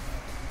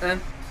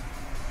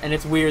 And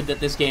it's weird that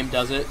this game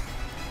does it,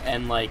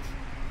 and like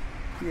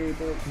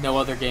no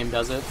other game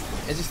does it.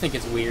 I just think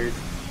it's weird.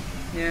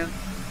 Yeah.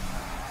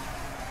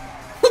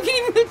 Look at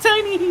him, how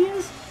tiny he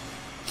is.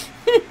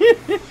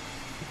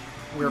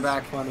 We're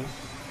back. Funny.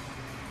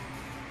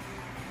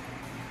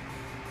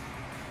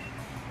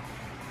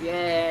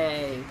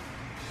 Yay.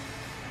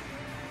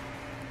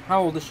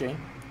 How old is she?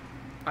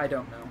 I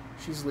don't know.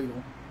 She's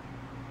legal.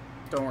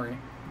 Don't worry.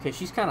 Okay,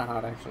 she's kind of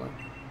hot, actually.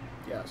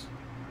 Yes.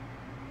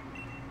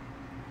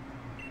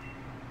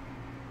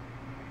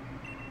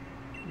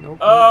 Nope.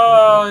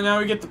 Oh, now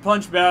we get the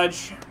punch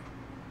badge.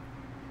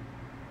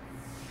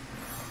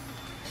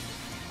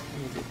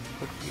 I need to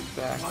put you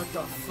back. What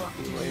the fuck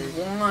do layers.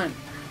 you want?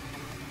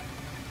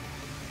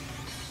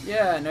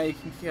 Yeah, now you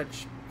can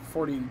catch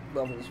 40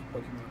 levels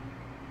of Pokemon.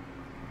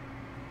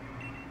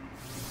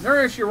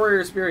 Nourish your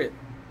warrior spirit.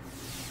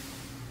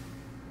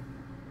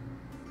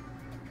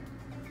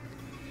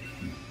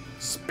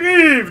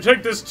 Speed,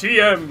 take this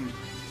TM.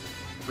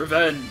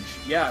 Revenge.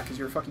 Yeah, because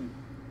you're a fucking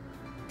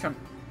chump.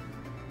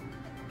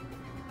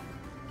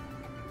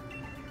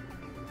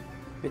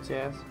 Bitch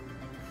ass.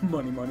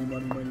 Money, money,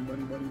 money, money,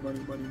 money, money, money,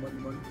 money, money,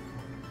 money.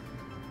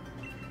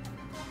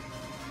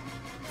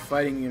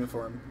 Fighting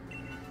uniform.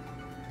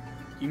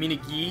 You mean a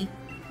gi?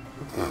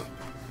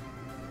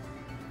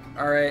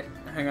 Alright,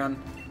 hang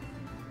on.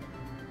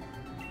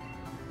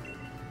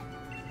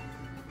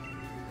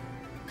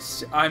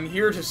 I'm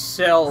here to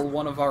sell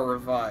one of our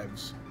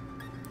revives.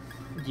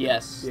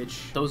 Yes.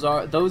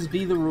 Bitch. Those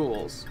be the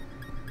rules.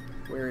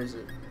 Where is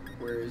it?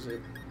 Where is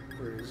it?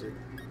 Where is it?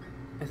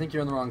 I think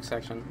you're in the wrong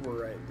section.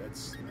 We're right,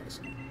 that's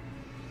medicine.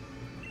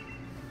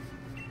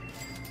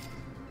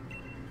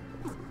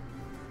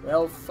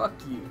 Well, fuck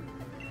you.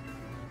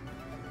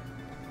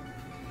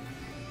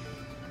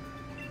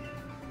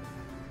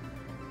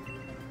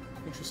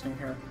 Interesting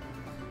here.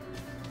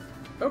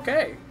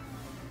 Okay.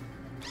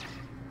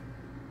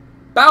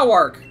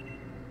 Bowark!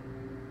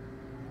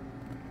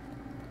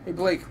 Hey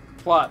Blake,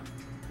 plot.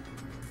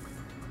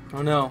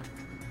 Oh no.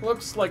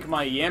 Looks like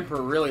my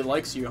Yamper really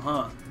likes you,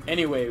 huh?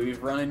 Anyway,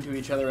 we've run into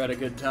each other at a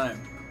good time.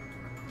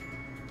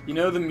 You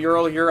know the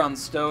mural here on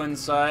Stowe on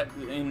side?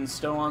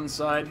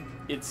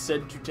 It's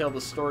said to tell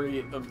the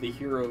story of the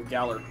hero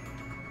Galler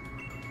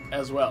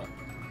as well.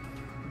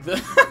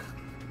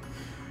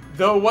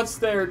 Though what's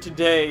there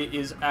today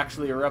is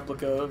actually a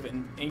replica of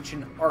an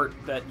ancient art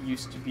that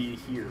used to be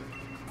here.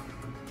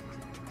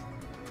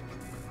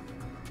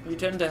 You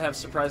tend to have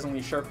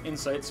surprisingly sharp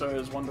insight, so I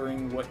was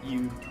wondering what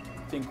you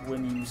think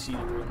when you see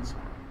the ruins.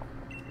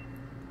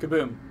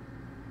 Kaboom.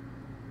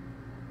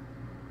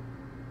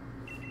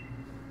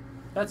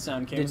 That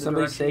sound came. Did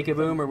somebody say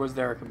kaboom, or was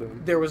there a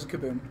kaboom? There was a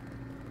kaboom.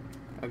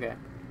 Okay.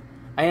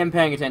 I am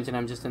paying attention,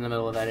 I'm just in the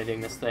middle of editing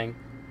this thing.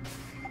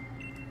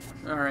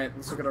 Alright,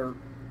 let's look at our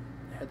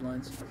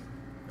headlines.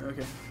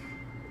 Okay.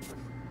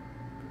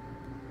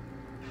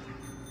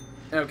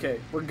 Okay,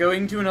 we're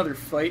going to another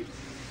fight,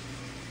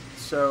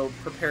 so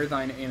prepare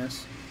thine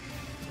anus.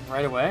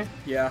 Right away?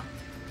 Yeah.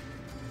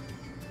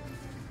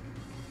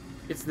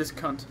 It's this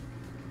cunt.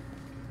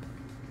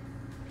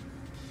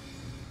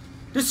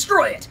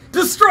 Destroy it!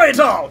 Destroy it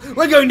all!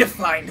 We're going to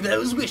find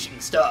those wishing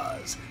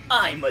stars.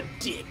 I'm a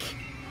dick.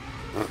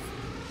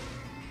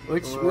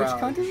 Which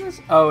cunt is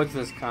this? Oh, it's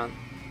this cunt.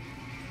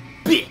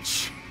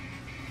 Bitch!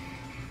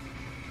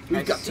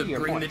 We've got to your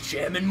bring point. the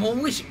chairman more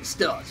wishing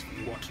stars if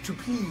we want to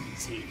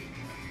please him.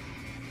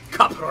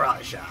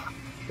 Caparaja.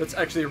 That's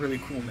actually a really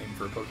cool name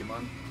for a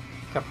Pokemon.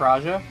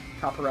 Capraja?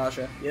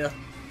 Caparaja, yeah.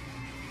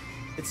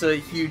 It's a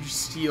huge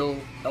steel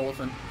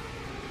elephant.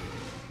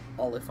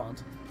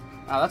 Oliphant.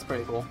 Oh, that's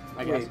pretty cool,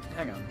 I guess. Wait,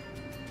 hang on.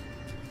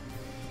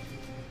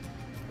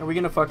 Are we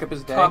gonna fuck up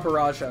his day?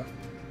 Caparaja.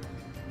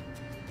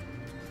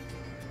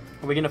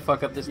 Are we gonna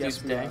fuck up this Yes,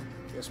 dude's we day? are.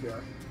 Yes, we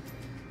are.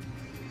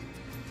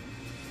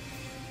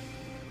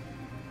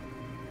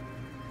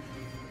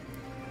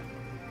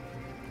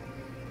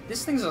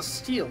 This thing's a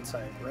steel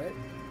type, right?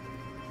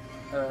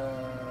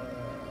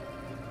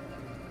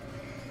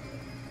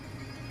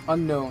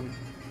 Unknown.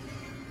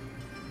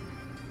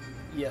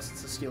 Yes,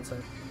 it's a steel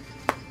type.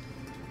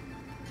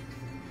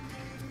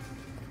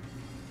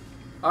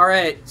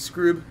 Alright,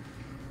 Scroob.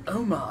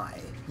 Oh my,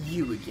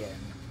 you again.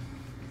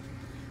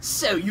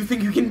 So, you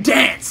think you can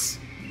dance?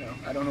 No,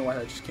 I don't know why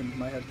that just came to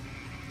my head.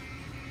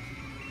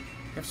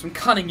 You have some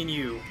cunning in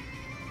you.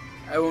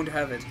 I won't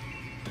have it.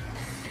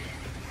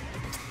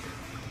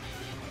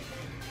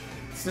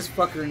 It's this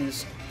fucker and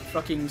his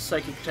fucking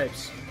psychic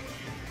types.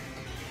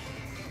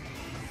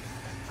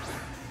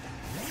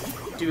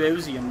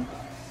 Duosium.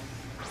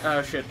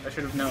 Oh shit, I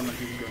should have known that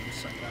he was going to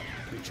send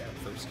that to the chat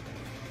first.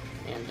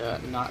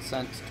 And, not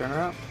sent Turner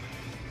out?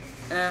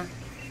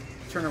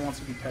 Turner wants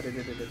to be petted.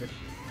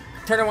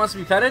 Turner wants to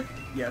be petted?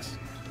 Yes.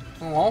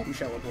 Oh, We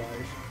shall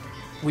oblige.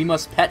 we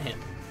must pet him.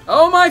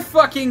 Oh my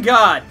fucking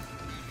god!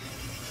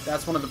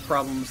 That's one of the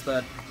problems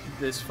that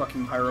this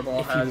fucking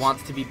Pyroball If has. he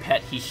wants to be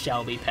pet, he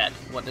shall be pet.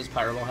 What does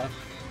Pyroball have?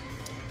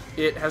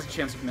 It has a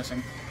chance of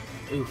missing.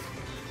 Oof.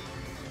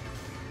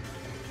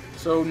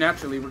 So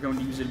naturally, we're going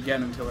to use it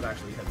again until it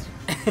actually hits.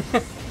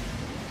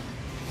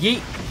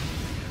 Yeet!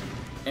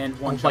 And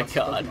one Oh shot my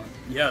god. Pokemon.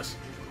 Yes.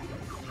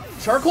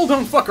 Charcoal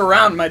don't fuck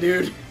around, my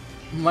dude.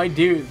 My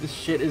dude, this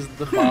shit is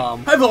the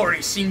bomb. I've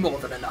already seen more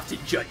than enough to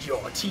judge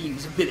your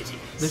team's abilities.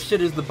 This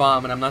shit is the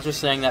bomb, and I'm not just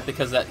saying that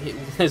because that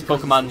his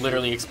Pokemon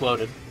literally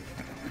exploded.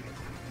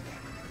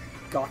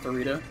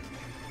 Gotharita.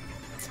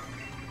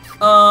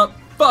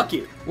 Fuck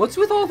it. What's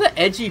with all the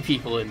edgy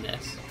people in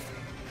this?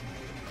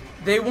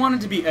 They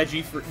wanted to be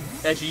edgy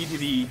to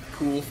be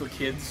cool for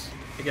kids,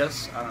 I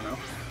guess. I don't know.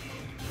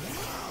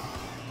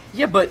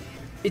 Yeah, but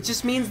it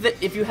just means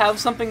that if you have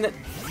something that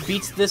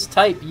beats this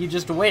type, you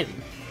just win.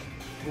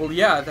 Well,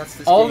 yeah, that's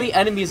this All game. the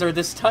enemies are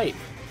this type.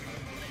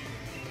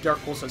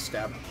 Dark Pulse has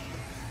stab.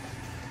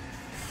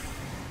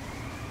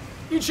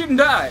 You shouldn't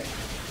die!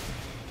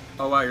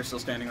 Oh wow, you're still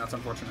standing, that's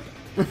unfortunate.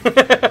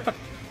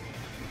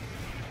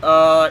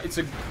 It's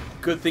a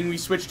good thing we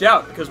switched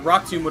out, because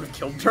Rock Tomb would have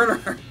killed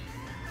Turner.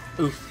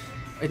 Oof.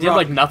 It did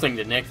like nothing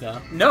to Nick, though.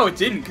 No, it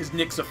didn't, because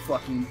Nick's a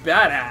fucking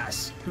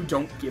badass who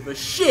don't give a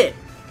shit.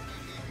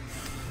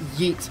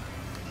 Yeet.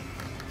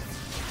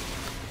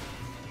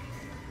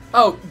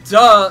 Oh,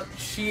 duh.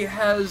 She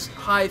has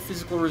high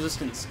physical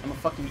resistance. I'm a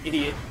fucking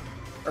idiot.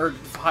 Or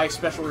high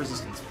special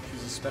resistance.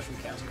 She's a special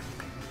caster.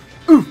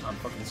 Oof. I'm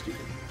fucking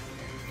stupid.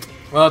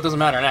 Well, it doesn't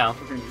matter now.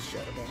 We're gonna use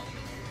Shadow Ball.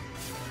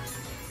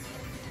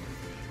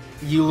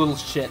 You little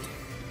shit.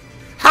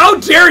 How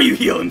dare you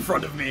heal in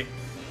front of me?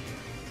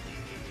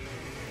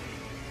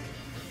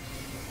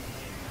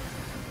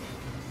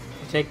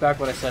 I take back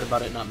what I said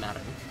about it not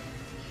mattering.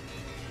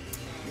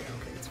 Yeah,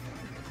 okay, it's fine.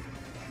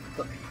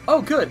 But,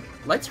 oh, good.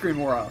 Light screen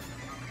wore off.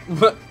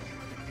 What?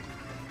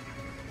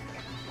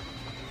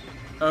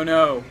 Oh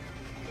no.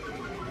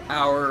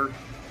 Our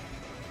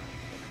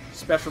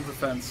special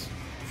defense.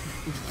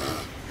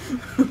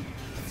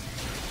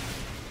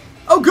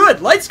 Oh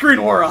good! Light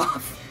screen wore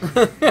off!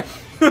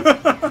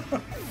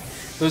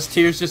 Those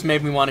tears just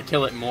made me want to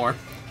kill it more.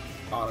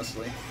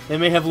 Honestly. They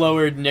may have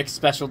lowered Nick's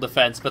special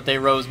defense, but they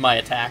rose my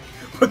attack.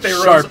 But they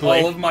rose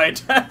Sharply. all of my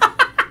attack.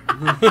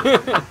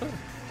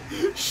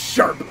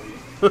 Sharply.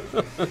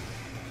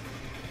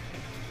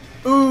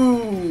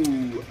 Ooh.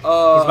 He's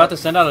about to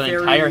send out an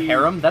Fairy entire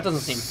harem? That doesn't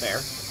seem fair.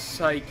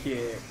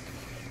 Psychic.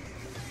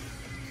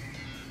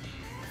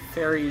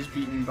 Fairy is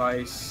beaten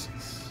by...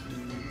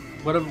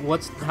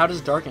 How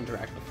does Dark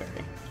interact with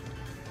Fairy?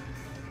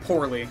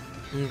 Poorly.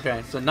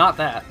 Okay, so not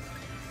that.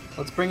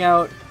 Let's bring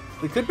out...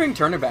 We could bring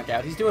Turner back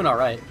out. He's doing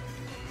alright.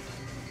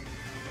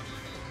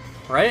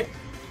 Right?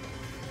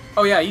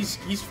 Oh yeah, he's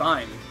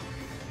fine.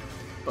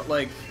 But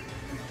like...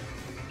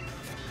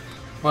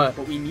 What?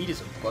 What we need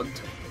is a bug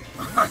type.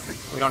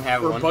 We don't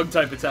have or one. bug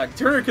type attack.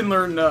 Turner can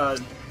learn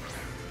U-turn.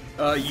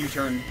 You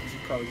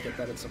should probably get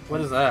that at some point.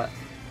 What is that?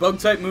 Bug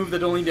type move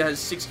that only has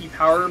 60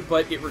 power,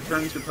 but it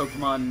returns the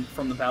Pokemon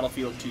from the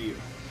battlefield to you.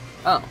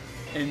 Oh.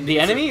 And The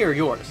enemy or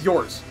yours?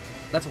 Yours.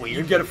 That's weird.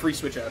 You get a free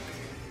switch out.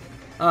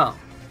 Oh.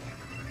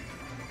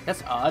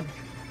 That's odd.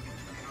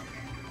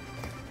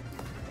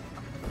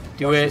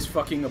 Do Watch it. Just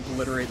fucking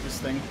obliterate this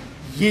thing.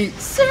 Yeet.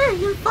 Sir,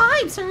 your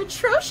vibes are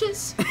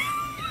atrocious.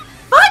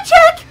 Vibe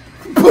check!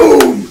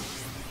 Boom!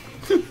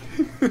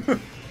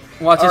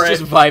 Watch us Alright.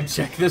 just vibe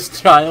check this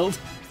child.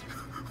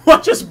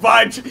 Watch us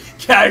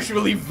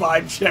casually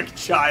vibe check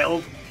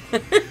child.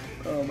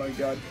 Oh my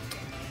god.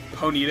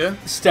 Ponyta.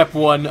 Step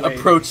 1, Wait.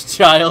 approach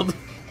child.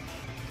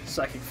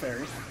 Psychic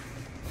Fairy.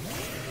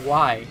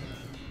 Why?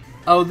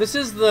 Oh, this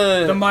is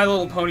the... The My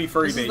Little Pony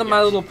furry This bait. is the yes.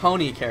 My Little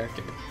Pony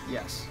character.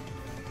 Yes.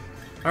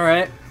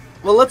 Alright.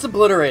 Well, let's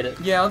obliterate it.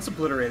 Yeah, let's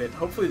obliterate it.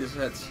 Hopefully this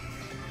hits.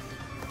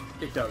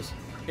 It does.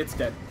 It's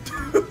dead.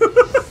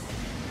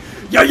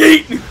 Ya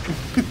yeet!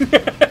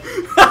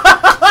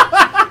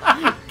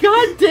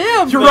 God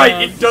damn, You're man.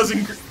 right, it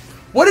doesn't...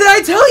 What did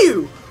I tell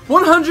you?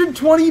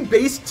 120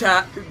 base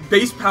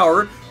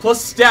power,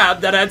 plus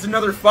stab, that adds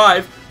another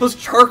 5, plus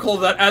charcoal,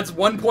 that adds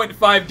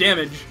 1.5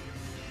 damage.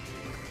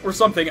 Or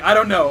something, I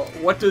don't know.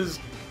 What does...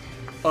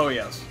 Oh,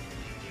 yes.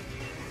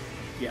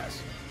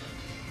 Yes.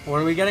 What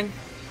are we getting?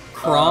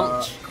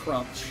 Crunch?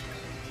 Crunch.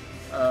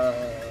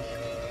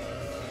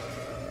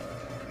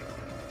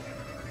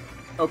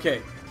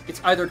 Okay,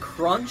 it's either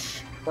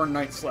Crunch or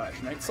Night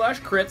Slash. Night Slash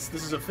crits.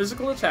 This is a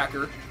physical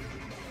attacker.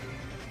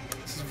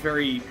 This is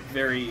very,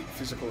 very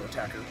physical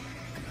attacker.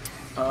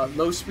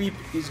 Low Sweep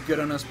is good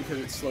on us because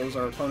it slows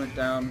our opponent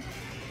down.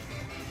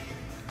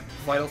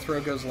 Vital Throw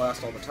goes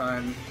last all the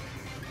time.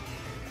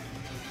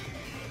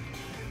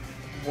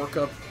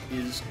 Workup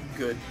is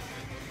good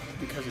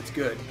because it's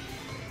good.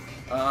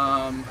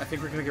 I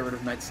think we're gonna get rid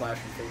of Night Slash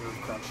in favor of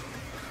Crunch.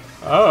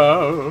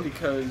 Oh.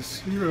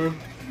 Because,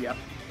 yep.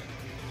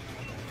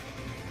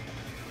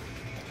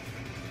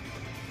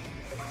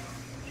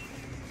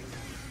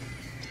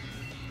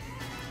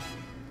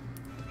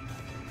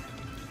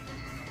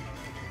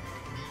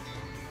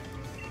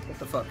 What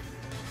the fuck?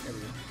 There we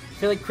go. I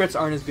feel like crits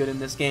aren't as good in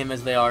this game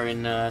as they are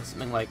in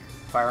something like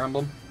Fire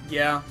Emblem.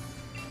 Yeah.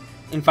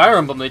 In Fire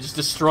Emblem, they just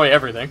destroy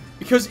everything.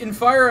 Because in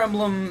Fire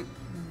Emblem,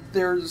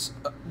 there's...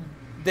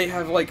 they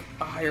have, like,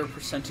 a higher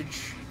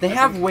percentage. They I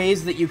have think.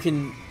 ways that you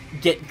can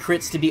get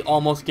crits to be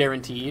almost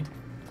guaranteed.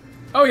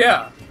 Oh,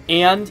 yeah.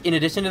 And, in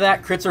addition to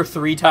that, crits are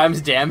 3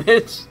 times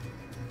damage.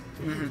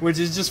 Mhm. Which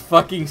is just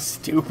fucking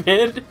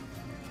stupid.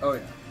 Oh, yeah.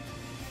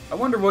 I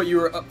wonder what you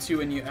were up to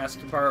when you asked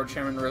to borrow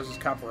Chairman Rose's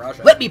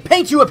Caparaja. Let me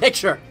paint you a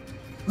picture!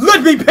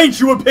 Let me paint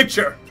you a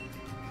picture!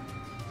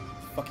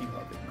 Fucking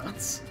love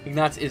Ignatz.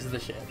 Ignatz is the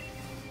shit.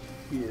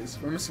 He is.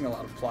 We're missing a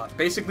lot of plot.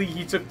 Basically,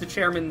 he took the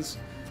Chairman's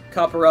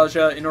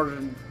Caparaja in order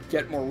to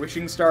get more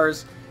wishing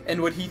stars,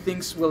 and what he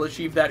thinks will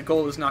achieve that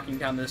goal is knocking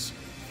down this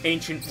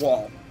ancient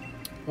wall.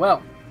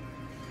 Well.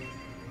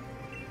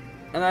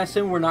 And I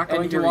assume we're not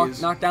going And to here he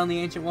is. knock down the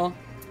ancient wall?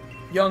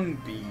 Young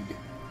Beeg.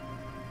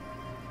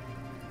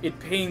 It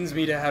pains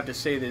me to have to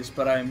say this,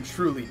 but I am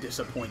truly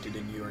disappointed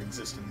in your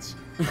existence.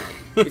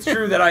 It's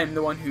true that I am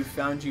the one who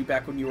found you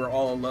back when you were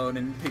all alone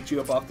and picked you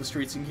up off the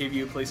streets and gave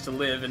you a place to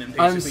live, and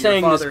basically I'm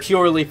saying your father... this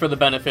purely for the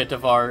benefit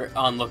of our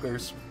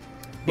onlookers.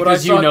 But I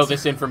Because you thought- know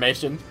this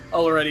information.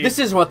 already. This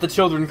is what the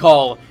children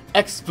call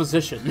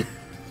exposition.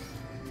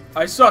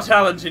 I saw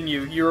talent in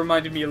you. You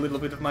reminded me a little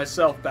bit of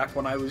myself back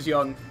when I was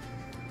young.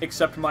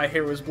 Except my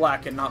hair was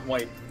black and not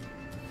white.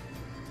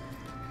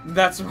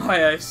 That's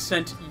why I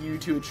sent you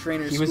to a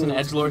trainer's He was an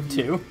school to edgelord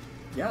give you- too?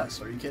 Yes,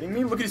 are you kidding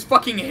me? Look at his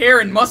fucking hair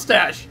and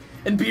mustache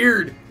and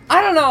beard.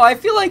 I don't know, I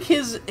feel like he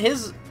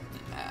looks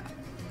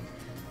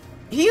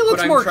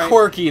I'm more trying-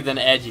 quirky than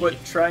edgy.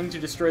 But trying to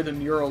destroy the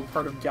mural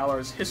part of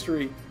Galar's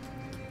history,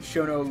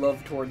 show no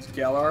love towards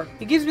Galar.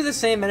 He gives me the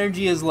same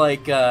energy as,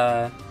 like,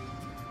 I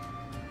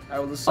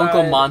will decide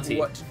Uncle Monty.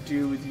 what to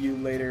do with you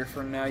later.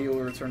 For now, you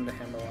will return to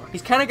Hammerlock.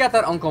 he's kind of got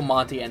that Uncle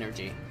Monty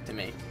energy to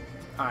me.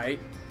 Aight.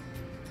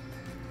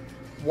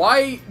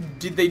 Why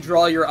did they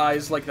draw your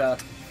eyes like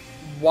that?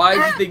 Why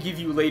did they give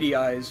you lady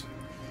eyes?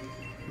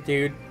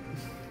 Dude.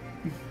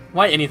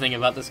 Why anything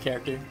about this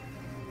character?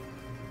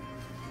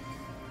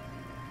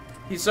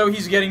 So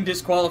he's getting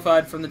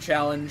disqualified from the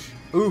challenge.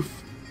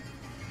 Oof.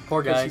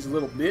 Poor Because guy. he's a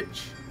little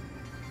bitch.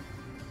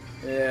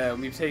 Yeah,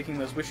 we've taken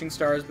those wishing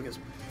stars because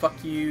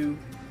Fuck you.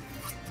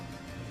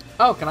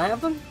 Oh, can I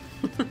have them?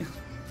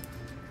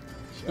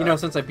 You know,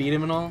 since I beat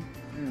him and all.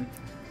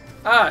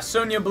 Ah,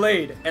 Sonya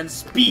Blade and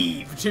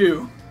Speeve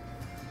too.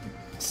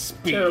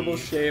 Speeve. Terrible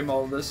shame,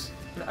 all this.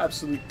 An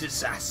absolute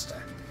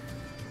disaster.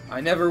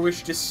 I never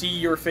wish to see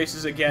your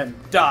faces again.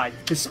 Die.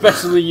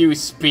 Especially you,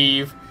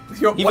 Speeve.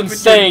 What Even with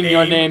saying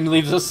your name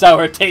leaves a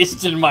sour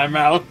taste in my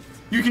mouth.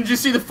 You can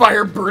just see the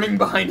fire burning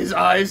behind his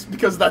eyes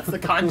because that's the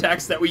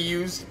context that we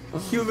used.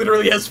 He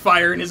literally has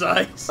fire in his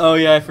eyes. Oh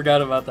yeah, I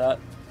forgot about that.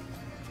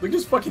 Look at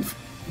his fucking...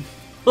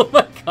 Oh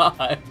my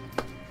god.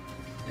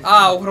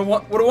 Ah,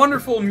 what a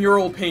wonderful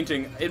mural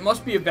painting. It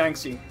must be a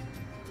Banksy.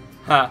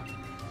 Huh.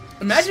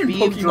 Imagine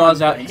Speed Pokemon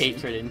draws out Banksy.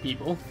 hatred in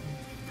people.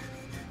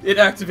 It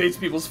activates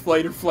people's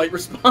flight or flight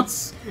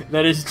response.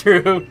 That is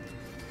true.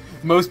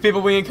 Most people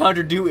we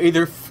encounter do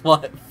either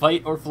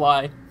fight or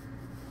fly.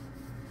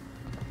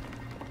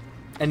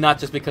 And not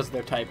just because of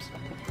their types.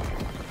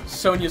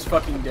 Sonya's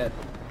fucking dead.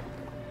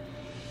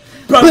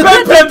 I'm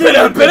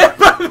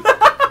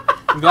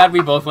glad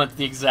we both went to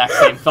the exact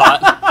same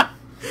thought.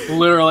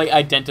 Literally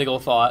identical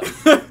thought.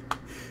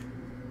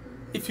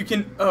 If you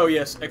can... Oh,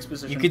 yes,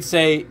 exposition. You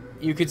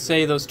could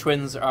say those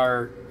twins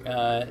are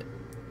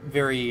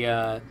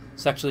very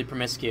sexually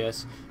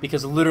promiscuous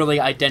because literally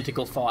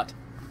identical thought.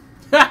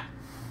 Ha!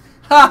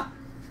 Ha!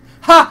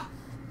 Ha!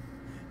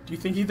 Do you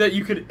think that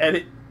you could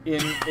edit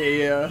in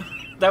a...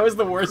 That was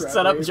the worst Crap,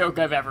 setup dude. joke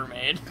I've ever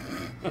made.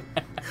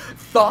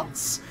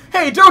 Thoughts?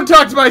 Hey, don't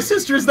talk to my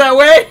sisters that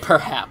way!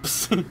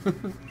 Perhaps.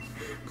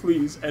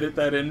 Please, edit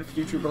that in,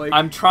 future Blake.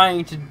 I'm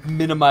trying to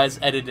minimize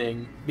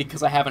editing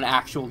because I have an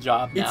actual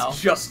job now. It's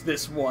just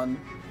this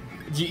one.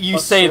 You a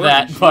say sword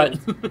that, and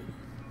but...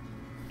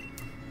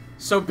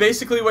 So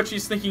basically what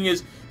she's thinking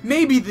is,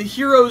 maybe the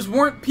heroes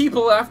weren't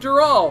people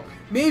after all.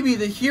 Maybe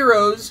the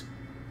heroes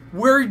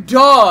were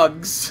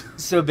dogs.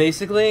 So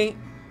basically,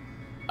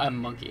 I'm a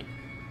monkey.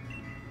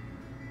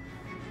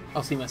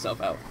 I'll see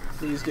myself out.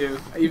 Please do,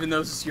 even though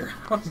this is your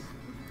house.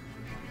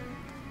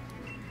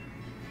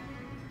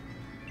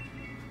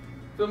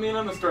 Fill me in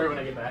on the story when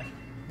I get back.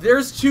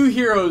 There's two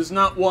heroes,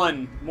 not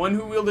one. One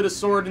who wielded a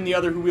sword and the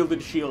other who wielded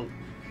a shield.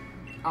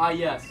 Ah,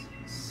 yes.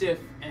 Sif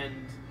and...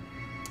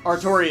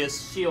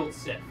 Artorias. Shield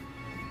Sif.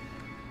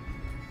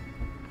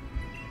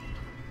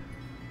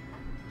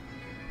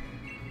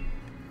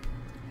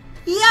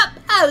 Yep,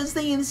 I was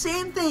thinking the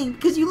same thing,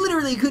 because you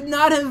literally could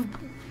not have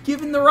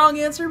Given the wrong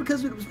answer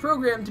because it was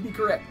programmed to be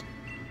correct.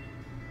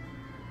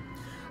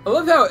 I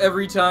love how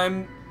every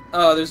time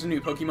there's a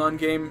new Pokemon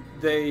game,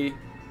 they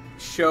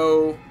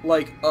show,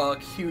 like, a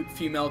cute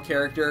female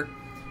character.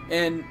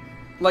 And,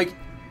 like,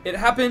 it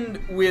happened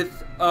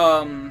with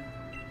the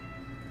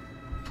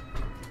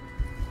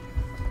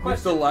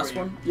last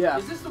one. Yeah.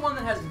 Is this the one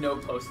that has no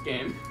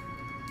post-game?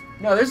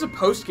 No, there's a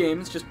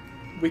post-game, it's just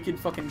wicked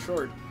fucking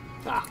short.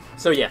 Ah,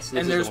 so yes. This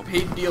And is there's the one.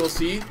 paid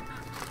DLC,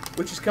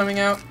 which is coming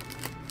out.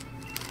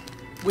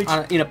 Which,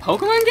 in a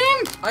Pokemon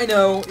game? I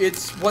know,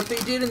 it's what they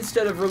did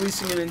instead of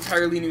releasing an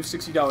entirely new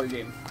 $60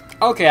 game.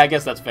 Okay, I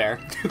guess that's fair.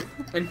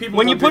 And people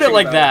when were you put it bitching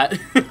like about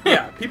that.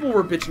 Yeah, people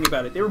were bitching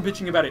about it. They were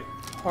bitching about it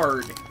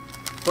hard.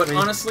 But Really?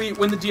 honestly,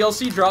 when the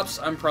DLC drops,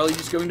 I'm probably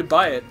just going to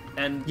buy it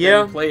and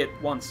Yeah. then play it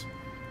once.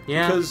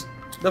 Yeah. Because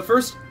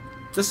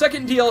the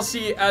second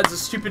DLC adds a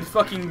stupid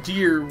fucking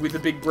deer with a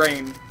big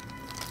brain.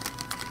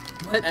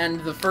 What? And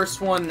the first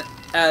one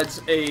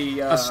adds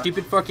a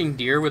stupid fucking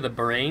deer with a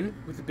brain?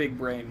 with a big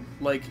brain.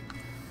 Like,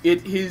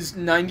 it is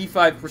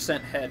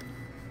 95% head.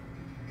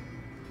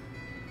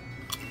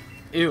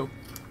 Ew.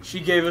 She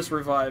gave us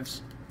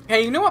revives.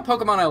 Hey, you know what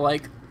Pokemon I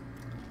like?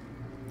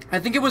 I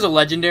think it was a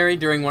legendary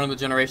during one of the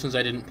generations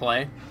I didn't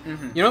play.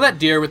 Mm-hmm. You know that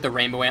deer with the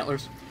rainbow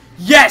antlers?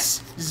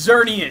 Yes!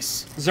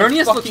 Xerneas!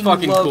 Xerneas I looks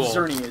fucking love cool.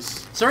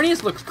 Xerneas.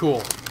 Xerneas looks cool.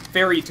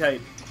 Fairy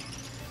type.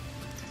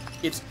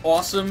 It's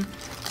awesome.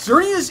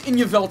 Xerneas and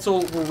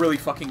Yveltal were really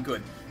fucking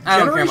good. I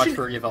don't care Generation much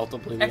for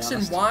Yveltal, to be X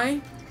honest. and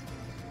Y?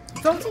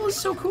 Yveltal is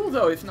so cool,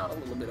 though, if not a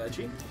little bit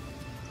edgy.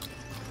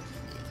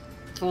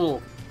 It's a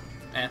little...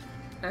 eh.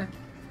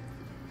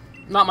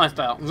 Not my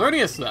style.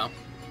 Xerneas, though.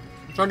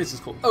 Xerneas is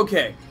cool.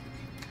 Okay.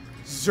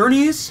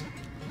 Xerneas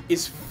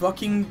is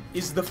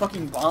the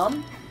fucking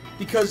bomb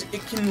because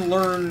it can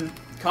learn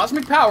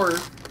Cosmic Power,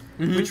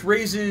 which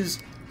raises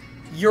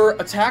your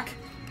attack,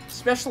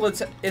 special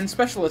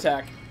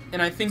attack,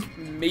 and I think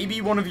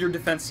maybe one of your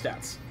defense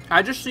stats.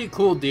 I just see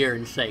cool deer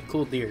and say,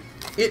 cool deer.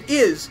 It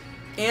is,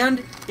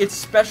 and its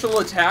special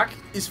attack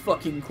is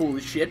fucking cool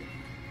as shit,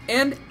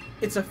 and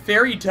it's a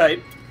fairy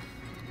type,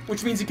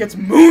 which means it gets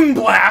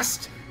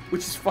Moonblast,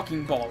 which is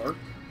fucking baller.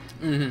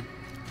 Mm-hmm.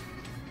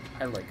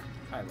 I like.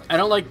 I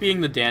don't like being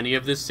the Danny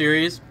of this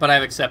series, but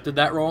I've accepted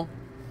that role.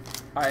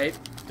 Alright.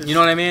 You know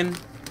what I mean?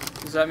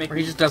 Does that make Where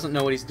me? he just doesn't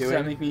know what he's Does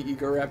doing. that make me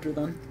Ego Raptor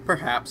then?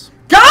 Perhaps.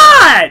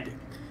 God!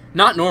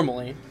 Not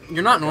normally.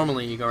 You're not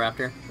normally Ego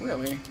Raptor.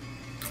 Really?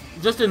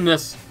 Just in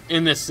this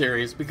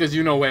series, because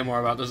you know way more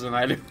about this than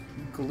I do.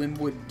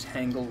 Glimwood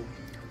Tangle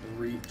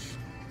Reach.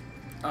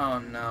 Oh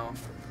no.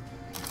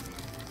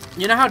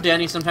 You know how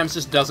Danny sometimes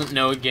just doesn't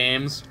know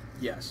games?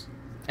 Yes.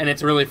 and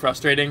it's really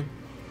frustrating.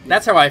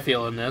 That's how I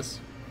feel in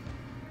this.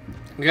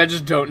 Like, I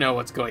just don't know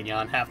what's going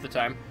on half the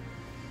time.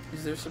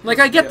 Is there supposed Like,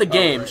 to I get be the a-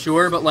 game, right.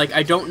 sure, but, like,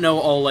 I don't know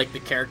all, like, the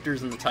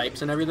characters and the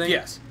types and everything.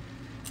 Yes.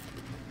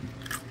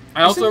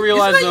 I also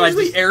realized isn't that I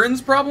usually just...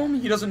 Aaron's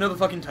problem? He doesn't know the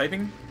fucking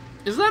typing?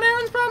 Is that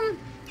Aaron's problem?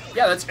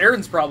 Yeah, that's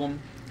Aaron's problem.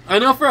 I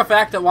know for a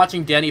fact that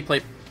watching Danny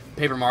play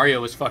Paper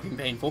Mario was fucking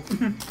painful.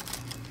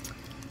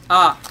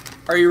 Ah,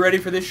 are you ready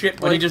for this shit,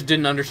 When he Blake? just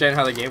didn't understand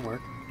how the game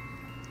worked.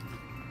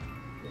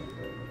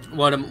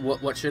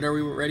 What shit are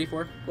we ready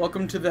for?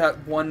 Welcome to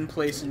that one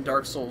place in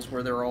Dark Souls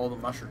where there are all the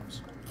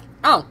mushrooms.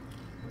 Oh.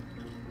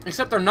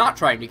 Except they're not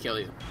trying to kill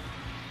you.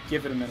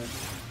 Give it a minute.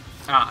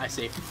 Ah, I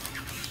see.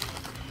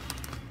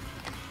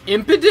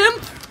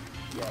 Impidimp?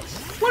 Yes.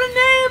 What a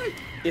name!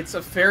 It's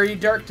a fairy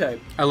dark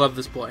type. I love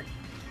this boy.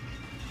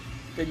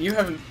 And you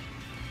haven't...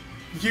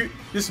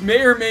 This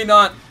may or may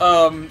not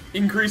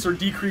increase or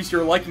decrease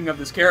your liking of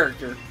this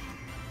character.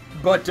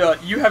 But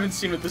you haven't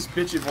seen what this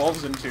bitch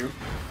evolves into.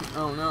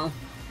 Oh no.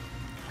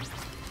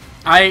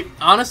 I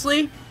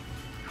honestly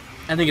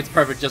think it's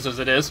perfect just as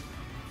it is.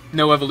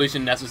 No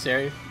evolution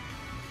necessary.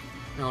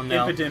 Oh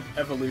no. Impotent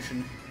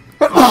evolution.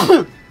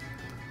 Oh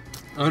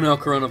no,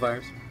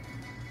 coronavirus.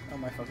 Oh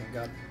my fucking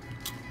god.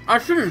 I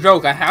shouldn't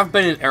joke, I have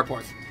been in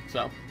airports,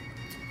 so.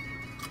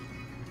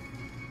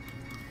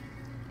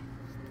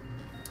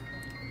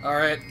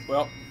 Alright,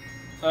 well.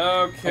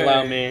 Okay.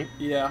 Allow me.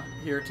 Yeah,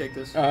 here, take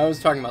this. I was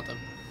talking about the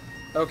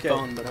Okay.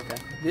 phone, but okay.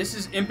 This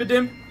is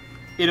Impidimp.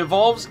 It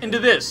evolves into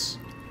this.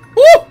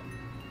 Woo!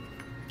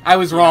 I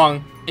was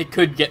wrong. It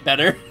could get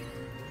better.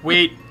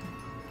 Wait,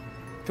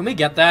 Can we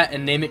get that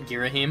and name it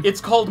Girahim?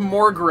 it's called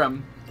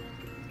Morgrim.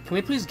 Can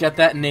we please get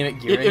that and name it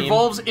Girahim? It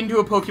evolves into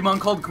a Pokemon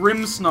called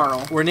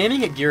Grimmsnarl. We're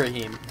naming it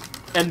Girahim.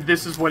 And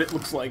this is what it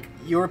looks like.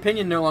 Your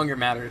opinion no longer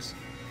matters.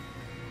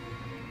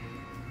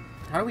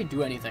 How do we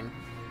do anything?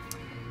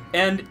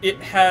 And it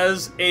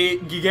has a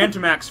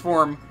Gigantamax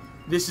form.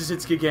 This is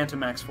its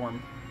Gigantamax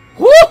form.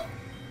 Woo!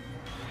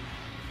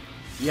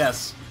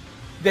 Yes.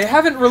 They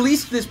haven't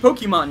released this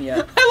Pokemon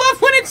yet. I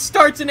love when it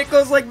starts and it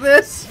goes like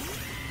this.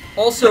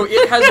 Also,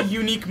 it has a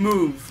unique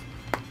move.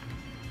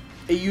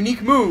 A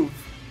unique move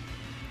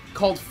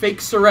called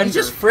Fake Surrender. He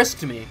just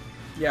frisked me.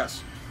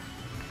 Yes.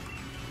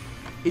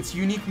 Its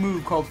unique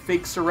move called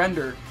Fake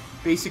Surrender.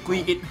 Basically,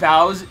 it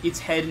bows its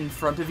head in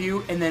front of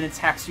you and then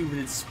attacks you with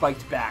its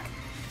spiked back.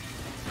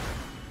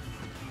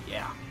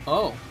 Yeah.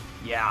 Oh.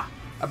 Yeah.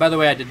 By the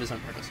way, I did this on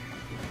purpose.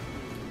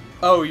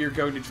 Oh, you're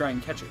going to try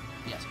and catch it.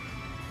 Yes.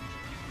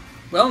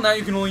 Well, now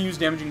you can only use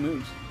damaging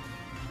moves.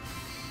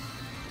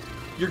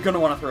 You're gonna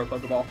want to throw a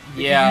Pokeball. If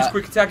Yeah. you use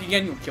Quick Attack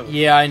again, you'll kill it.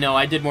 Yeah, I know.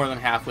 I did more than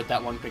half with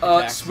that one quick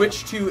attack.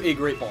 Switch to a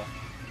Great Ball.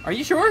 Are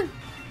you sure?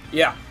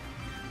 Yeah.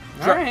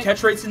 Alright.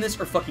 Catch rates in this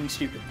are fucking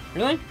stupid.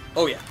 Really?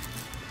 Oh, yeah.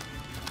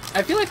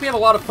 I feel like we have a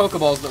lot of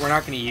Pokeballs that we're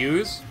not going to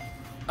use.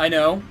 I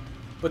know,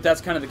 but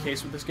that's kind of the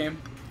case with this game.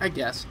 I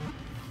guess.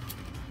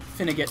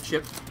 Finna get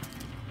chipped.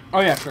 Oh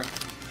yeah, sure.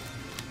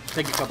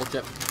 Take a couple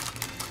tips.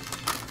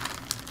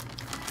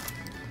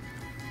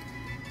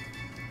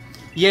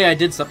 Yeah, I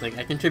did something.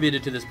 I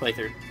contributed to this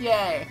playthrough.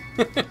 Yay!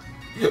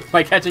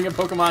 By catching a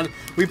Pokemon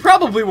we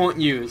probably won't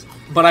use,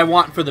 but I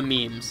want for the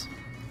memes.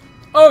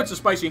 Oh, it's a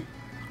spicy.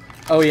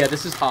 Oh yeah,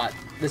 this is hot.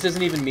 This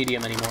isn't even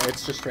medium anymore.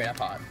 It's just straight up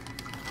hot.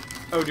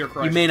 Oh, dear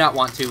Christ. You may not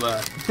want to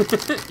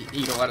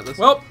eat a lot of this.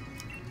 Well,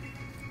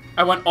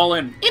 I went all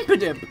in.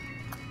 Impidimp!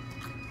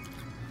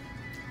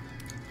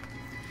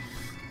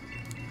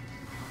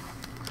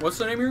 What's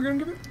the name you're gonna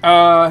give it?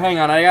 Hang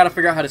on. I gotta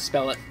figure out how to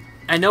spell it.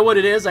 I know what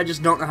it is, I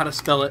just don't know how to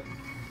spell it.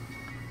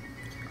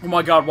 Oh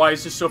my god, why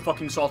is this so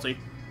fucking salty?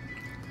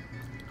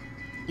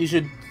 You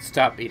should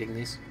stop eating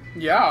these.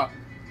 Yeah.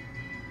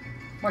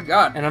 My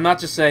god. And I'm not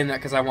just saying that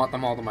because I want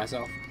them all to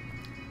myself.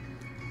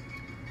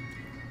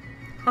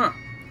 Huh.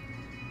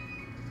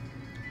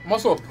 I'm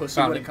also a pussy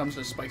Found when it. it comes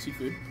to spicy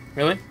food.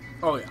 Really?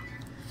 Oh, yeah.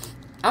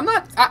 I'm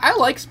not... I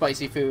like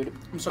spicy food.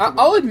 I'm such a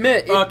I'll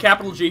admit...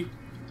 capital G.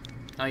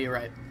 Oh, you're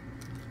right.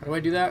 How do I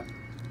do that?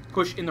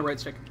 Push in the right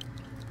stick.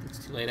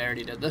 It's too late. I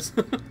already did this.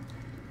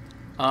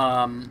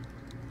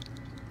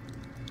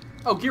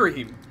 Oh,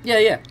 Girahim.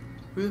 Yeah.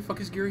 Who the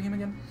fuck is Girahim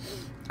again?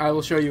 I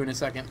will show you in a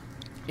second.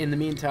 In the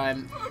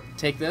meantime,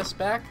 take this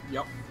back.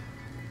 Yep.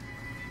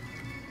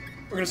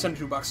 We're gonna send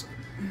 $2.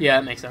 Yeah,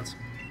 that makes sense.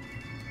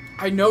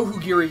 I know who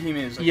Girahim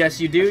is.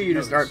 Yes, you do. You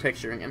just know aren't this.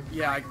 picturing him.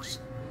 Yeah, I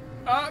just...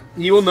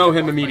 You will know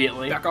him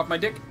immediately. Back off my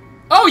dick.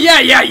 Oh,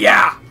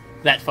 yeah!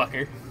 That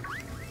fucker.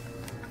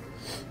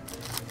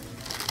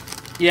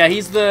 Yeah,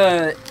 he's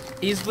the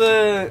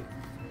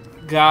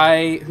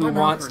guy who My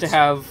mouth wants to hurts.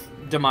 have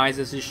Demise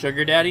as his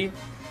sugar daddy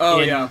Oh,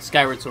 in yeah.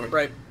 Skyward Sword.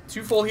 Right.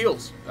 2 full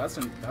heals. That's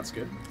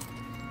good.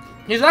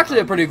 He's actually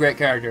a pretty great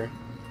character.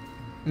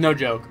 No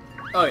joke.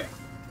 Oh, yeah.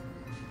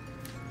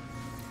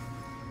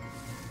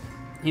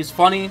 He's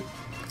funny.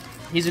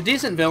 He's a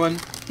decent villain.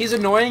 He's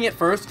annoying at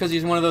first because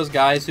he's one of those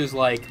guys who's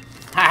like,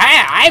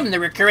 "Ha-ha, I'm the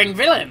recurring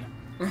villain."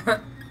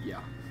 Yeah.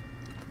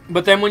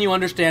 But then when you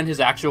understand his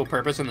actual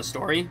purpose in the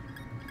story,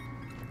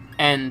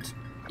 and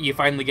you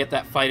finally get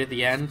that fight at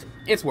the end,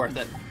 it's worth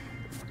it.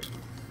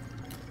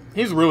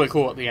 He's really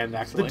cool at the end,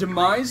 actually. The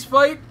Demise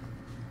fight,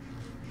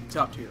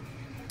 top tier.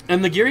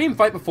 And the Ghirahim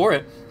fight before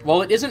it,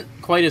 while it isn't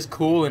quite as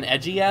cool and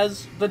edgy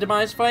as the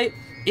Demise fight,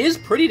 is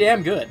pretty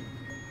damn good.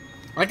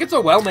 Like, it's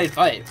a well-made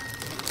fight.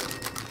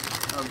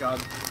 Oh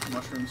god,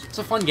 mushrooms. It's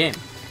a fun game.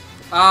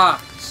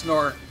 Ah,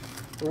 Snore.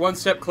 We're one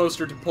step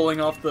closer to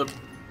pulling off the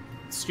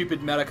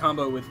stupid meta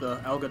combo with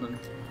Algadon.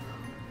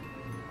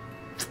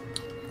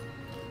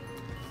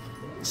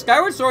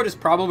 Skyward Sword is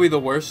probably the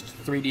worst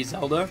 3D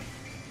Zelda.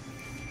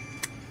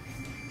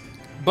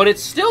 But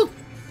it's still...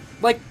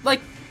 Like,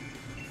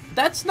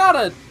 that's not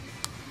a...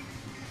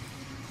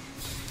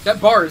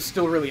 That bar is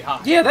still really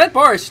high. Yeah, that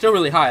bar is still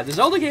really high. The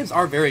Zelda games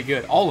are very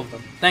good. All of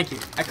them. Thank you.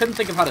 I couldn't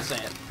think of how to say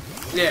it.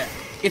 Yeah.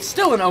 It's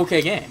still an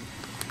okay game.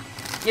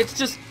 It's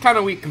just kind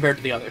of weak compared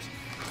to the others.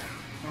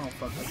 Oh,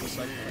 fuck, that's a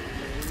side.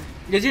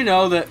 Did you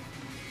know that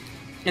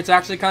it's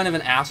actually kind of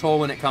an asshole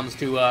when it comes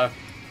to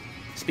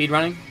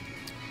speedrunning?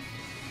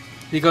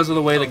 Because of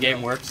the way the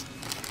game works.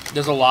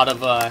 There's a lot of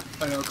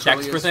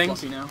checks for things,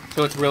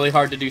 so it's really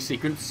hard to do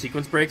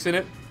sequence breaks in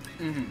it.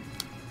 Mm-hmm.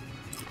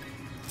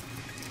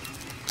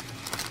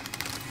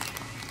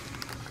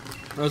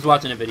 I was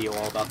watching a video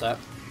all about that.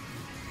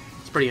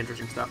 It's pretty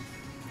interesting stuff.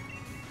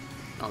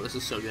 Oh, this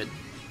is so good.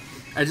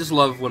 I just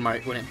love when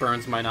it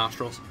burns my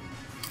nostrils.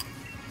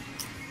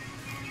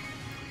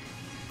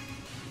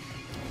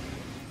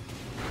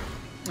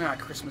 Ah,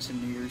 Christmas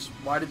and New Year's.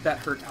 Why did that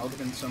hurt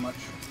Algadon so much?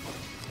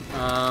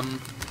 I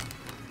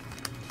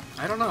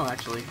don't know,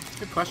 actually.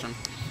 Good question.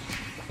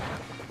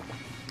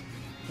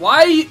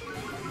 Why?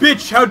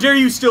 Bitch, how dare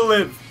you still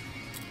live?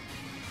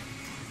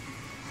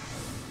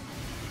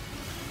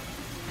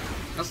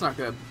 That's not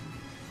good.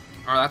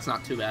 Or that's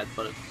not too bad,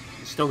 but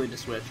you still need to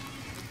switch.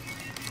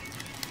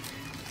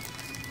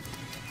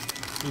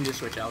 You need to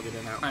switch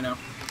Algadon out. I know.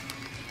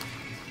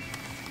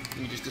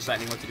 You're just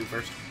deciding what to do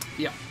first.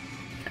 Yeah.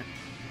 Okay.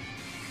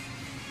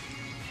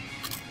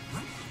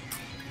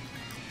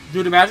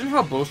 Dude, imagine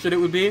how bullshit it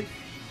would be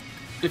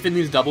if in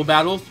these double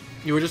battles,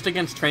 you were just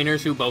against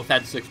trainers who both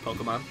had 6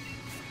 Pokemon.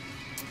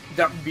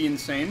 That would be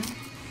insane.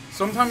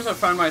 Sometimes I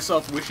find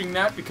myself wishing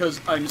that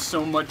because I'm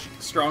so much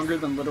stronger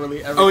than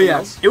literally everything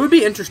else. It would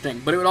be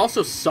interesting, but it would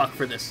also suck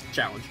for this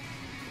challenge.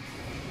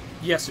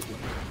 Yes, it would.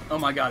 Oh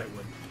my god, it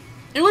would.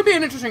 It would be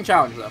an interesting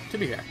challenge, though, to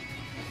be fair.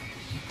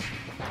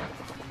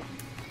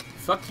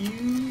 Fuck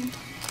you.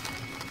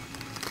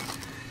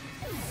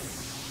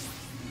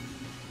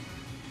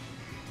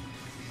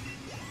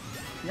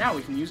 Now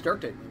we can use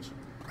Dark Type moves.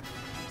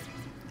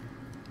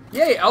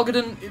 Yay,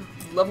 Algadon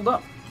leveled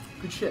up.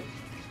 Good shit.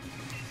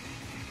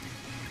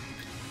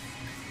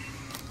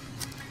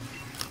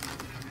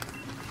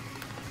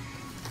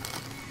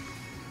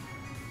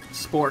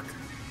 Spork.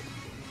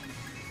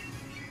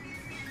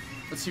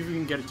 Let's see if we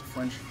can get it to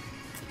flinch.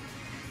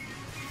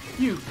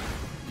 You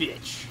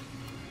bitch.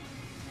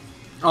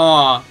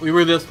 Aw, we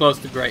were this close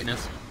to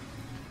greatness.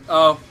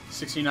 Oh,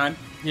 69.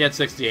 He had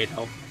 68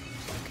 health.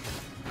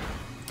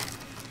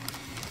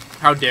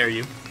 How dare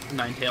you,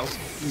 Ninetales.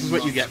 This is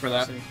what you get for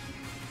that.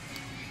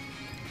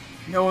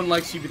 No one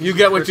likes you because you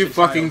get what you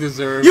fucking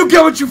deserve. You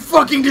get what you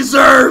fucking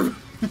deserve!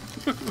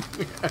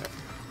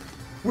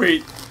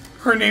 Wait,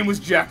 her name was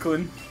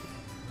Jacqueline.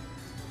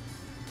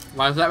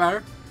 Why does that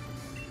matter?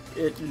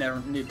 It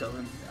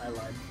doesn't. I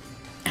lied.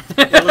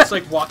 It looks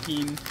like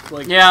Joaquin.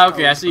 Like, yeah,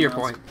 okay, I see your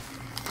point.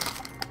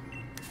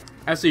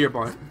 I see your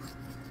point.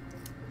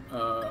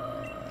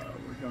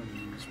 We're going to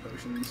use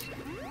potions.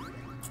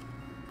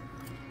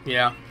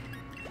 Yeah.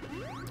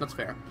 That's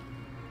fair.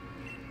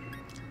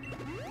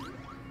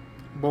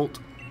 Bolt.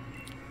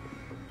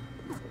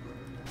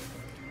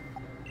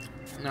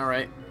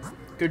 Alright.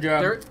 Good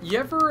job. You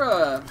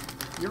ever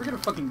get a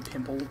fucking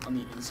pimple on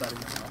the inside of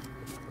your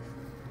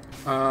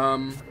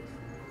mouth?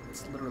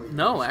 It's literally...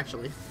 No,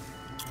 actually.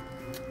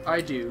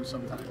 I do,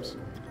 sometimes.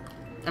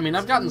 I mean,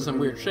 I've gotten some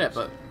weird shit,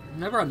 but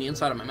never on the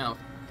inside of my mouth.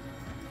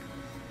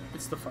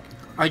 It's the fucking...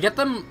 I get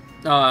them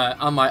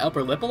on my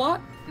upper lip a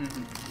lot.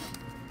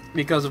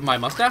 Because of my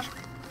mustache.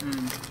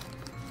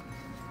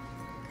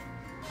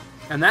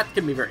 And that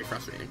can be very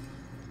frustrating.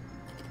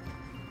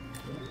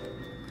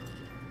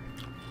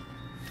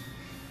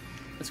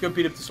 Let's go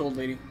beat up this old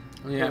lady.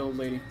 Yeah. Hey, old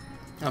lady.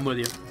 I'm with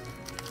you.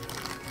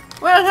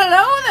 Well,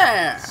 hello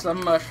there!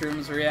 Some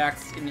mushrooms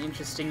react in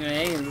interesting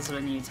ways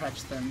when you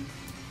touch them.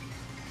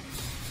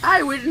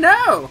 I would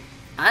know.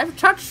 I've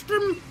touched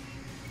them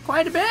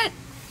quite a bit.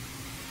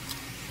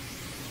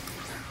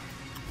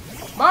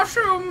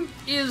 Mushroom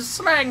is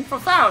slang for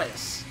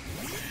phallus.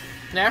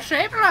 They're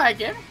shaped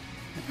like it.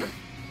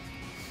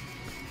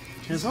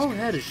 His whole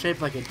head is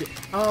shaped like a dick.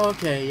 Oh,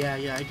 okay,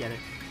 yeah, I get it.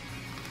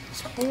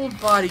 His whole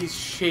body's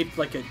shaped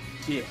like a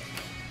dick.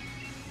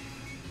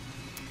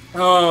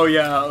 Oh,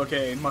 yeah,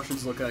 okay.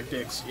 Mushrooms look like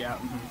dicks. Yeah,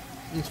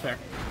 That's fair.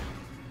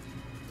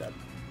 That.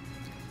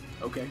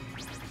 Okay.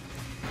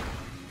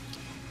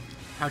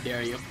 How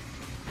dare you?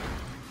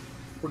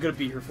 We're gonna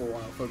be here for a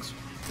while, folks.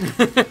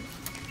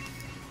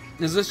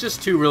 Is this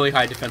just 2 really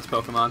high defense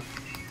Pokemon?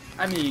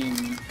 I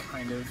mean, kind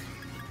Kind of.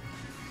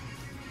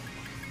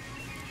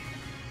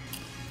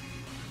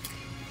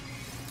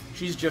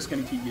 She's just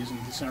gonna keep using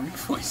the disarming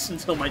voice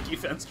until my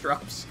defense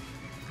drops.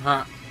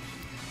 Huh.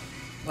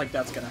 Like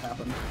that's gonna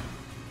happen.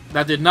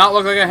 That did not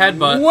look like a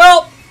headbutt.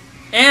 Well,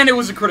 and it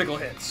was a critical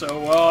hit,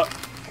 so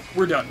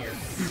we're done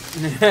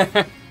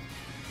here.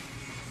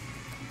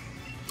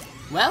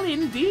 Well,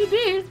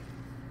 indeed.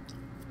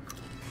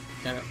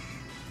 Damn it.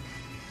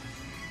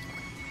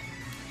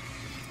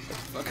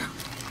 Fuck.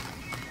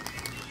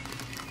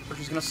 We're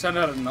just gonna send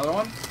out another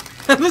one?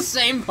 The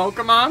same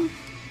Pokemon?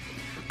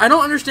 I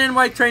don't understand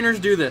why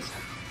trainers do this.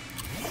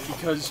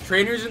 Because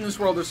trainers in this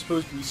world are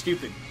supposed to be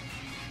stupid.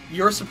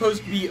 You're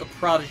supposed to be a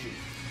prodigy.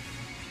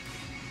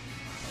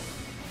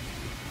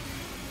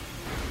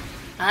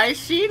 I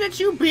see that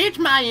you beat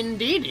my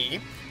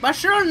Indeedee,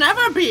 but you'll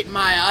never beat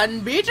my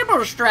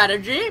unbeatable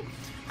strategy.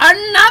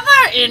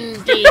 Another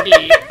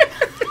Indeedee!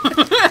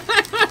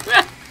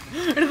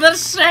 The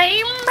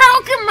same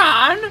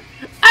Pokemon again!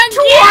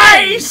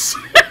 Twice!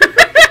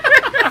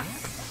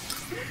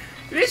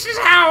 This is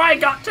how I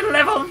got to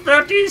level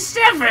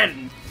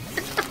 37!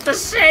 The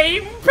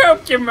same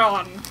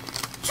Pokemon!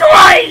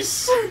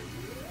 Twice!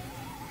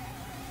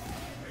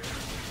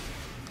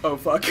 Oh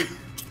fuck.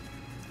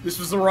 This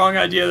was the wrong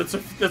idea,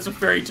 that's a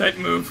fairy type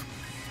move.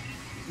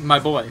 My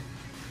boy.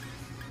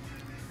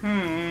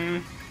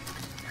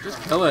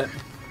 Just Kill it.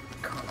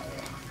 Carl,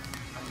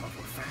 I don't know if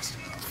we're fast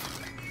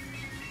enough.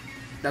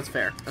 That's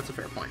fair. That's a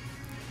fair point.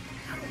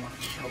 I don't want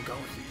to chill go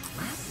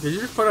with Did you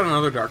just put on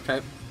another dark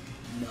type?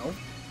 you. No.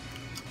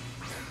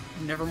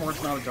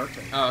 Nevermore's not a dark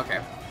type. Oh,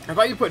 okay. I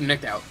thought you put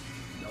Nick out.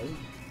 No.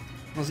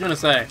 I was gonna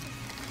say,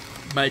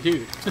 my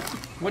dude,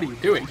 what are you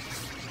doing?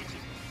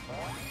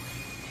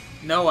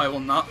 No, I will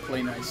not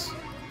play nice.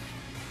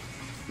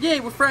 Yay,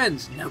 we're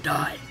friends. Now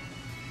die.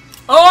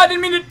 Oh, I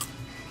didn't mean to...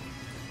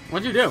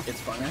 What'd you do?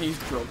 It's fine, I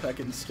used Drill Peck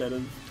instead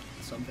of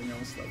something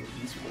else that would have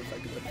been super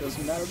effective. It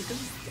doesn't matter because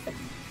it's dead.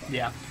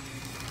 Yeah.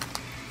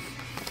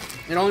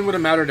 It only would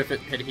have mattered if it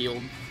had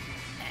healed.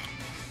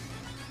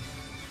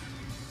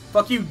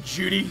 Fuck you,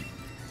 Judy.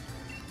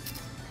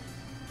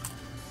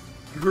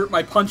 You hurt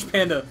my Punch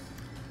Panda.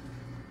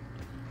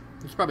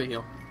 You should probably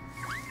heal.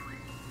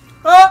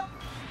 Ah!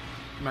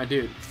 My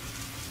dude,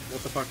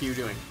 what the fuck are you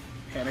doing?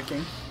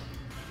 Panicking.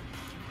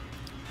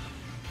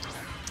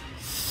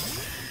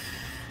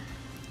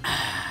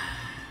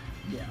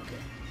 Yeah,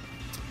 okay.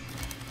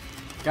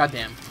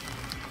 Goddamn.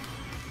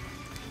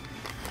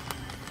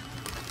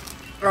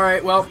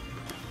 Alright, well.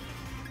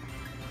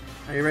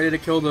 Are you ready to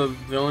kill the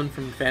villain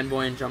from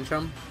Fanboy and Chum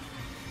Chum?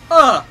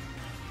 Ah!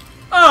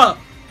 Ah!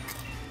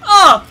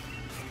 Ah!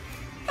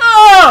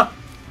 Ah!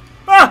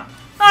 Ah!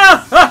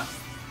 Ah! Ah!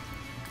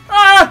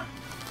 Ah!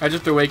 I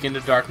just awakened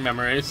to dark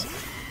memories.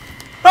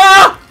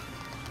 Ah!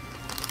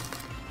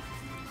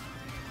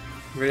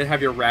 You ready to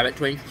have your rabbit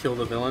twink kill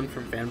the villain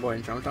from Fanboy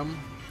and Chum Chum?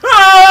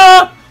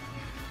 Ah!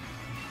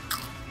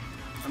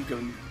 I'm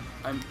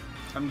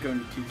going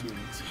to kick you in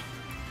the teeth.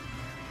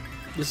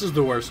 This is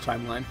the worst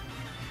timeline.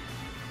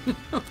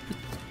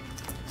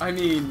 I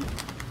mean,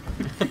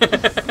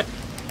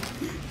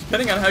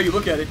 depending on how you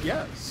look at it,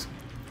 yes.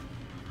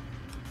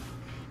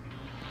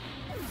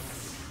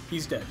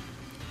 He's dead.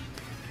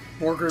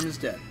 Morgrim is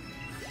dead.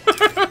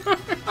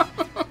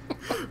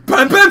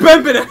 Bam, bam,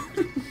 bam, bam.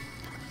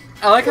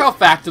 I like how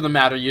fact of the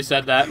matter you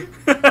said that.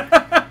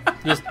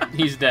 Just,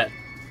 he's dead.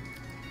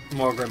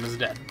 Morgrim is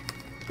dead.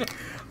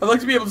 I'd like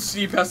to be able to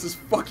see past this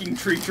fucking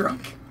tree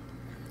trunk.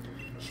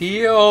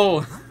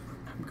 Heal!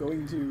 I'm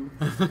going to...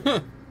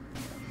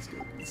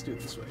 Let's do it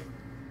this way.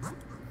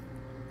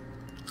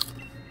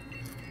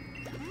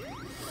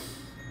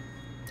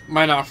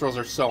 My nostrils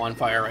are so on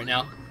fire right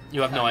now.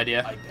 You have no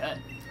idea. I bet.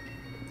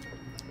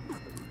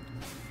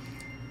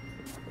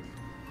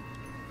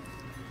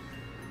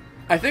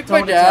 I think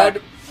Don't my dad...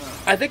 attack.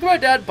 I think my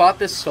dad bought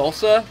this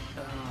salsa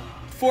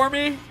for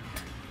me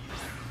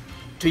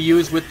to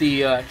use with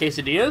the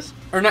quesadillas.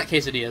 Or not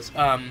quesadillas.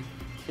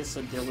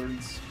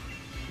 Quesadillards.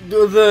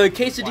 The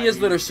quesadillas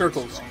that are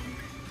circles.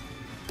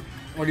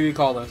 What do you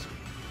call those?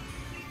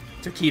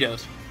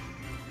 Taquitos.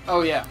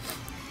 Oh, yeah.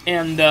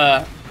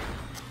 And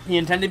he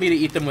intended me to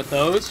eat them with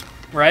those,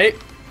 right?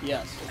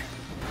 Yes.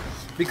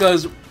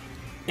 Because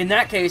in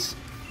that case,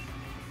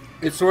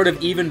 it's sort of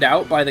evened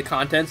out by the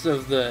contents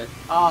of the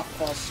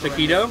False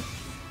taquito.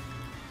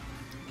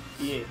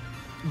 Yeah.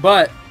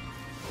 But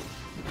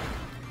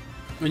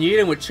when you eat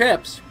them with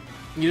chips,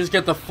 you just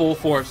get the full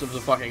force of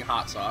the fucking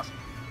hot sauce.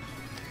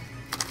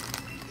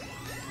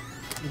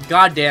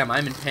 God damn,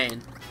 I'm in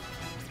pain.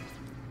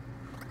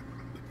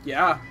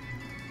 Yeah.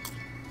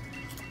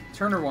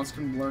 Turner wants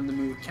to learn the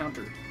move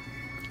counter.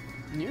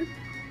 You're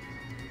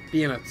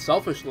being a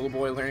selfish little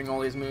boy learning all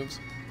these moves.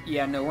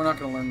 Yeah, no, we're not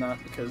going to learn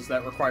that because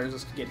that requires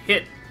us to get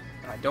hit.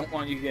 And I don't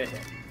want you to get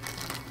hit.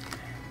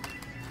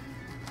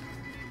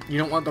 You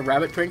don't want the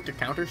rabbit twink to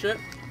counter shit?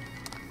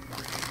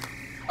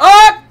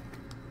 Ah!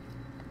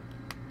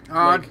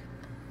 Odd.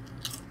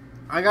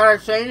 I gotta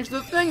change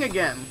the thing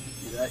again.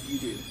 That you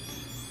do.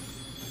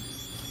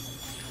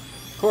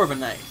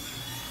 Corviknight.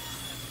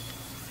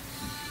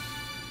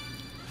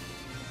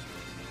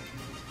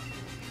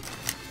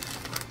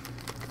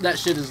 That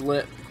shit is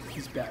lit.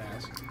 He's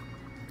badass.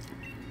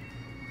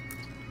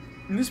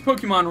 And this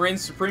Pokemon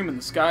reigns supreme in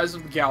the skies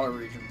of the Galar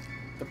region.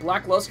 The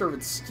black luster of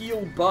its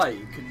steel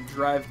body could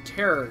drive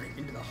terror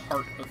into the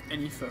heart of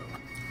any foe.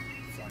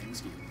 Flying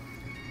Steel.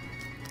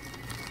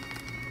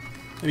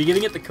 Are you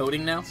giving it the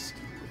coating now?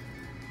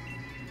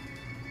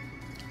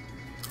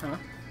 Huh?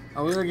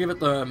 Are we gonna give it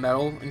the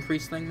metal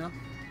increase thing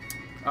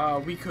now?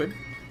 We could.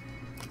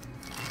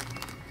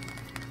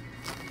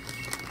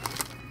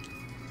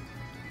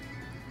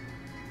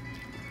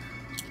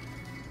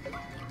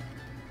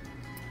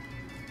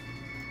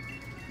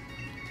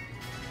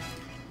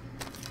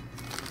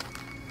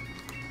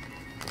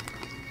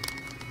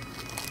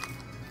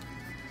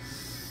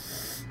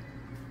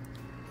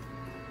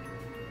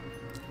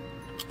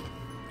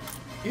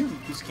 Ew,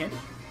 piece of candy.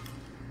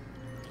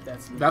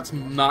 That's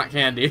not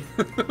candy.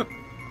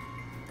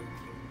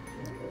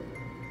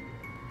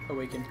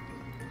 Awaken.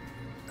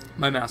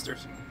 My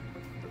masters.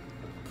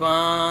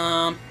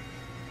 Bum.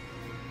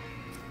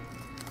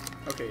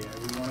 Okay, yeah,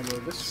 we want to go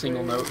this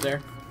Single way. note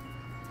there.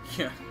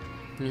 Yeah.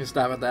 You can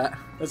stop at that.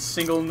 A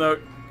single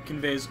note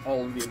conveys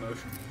all of the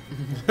emotion.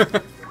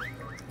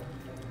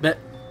 Bet.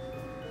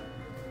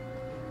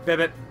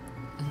 Bebet.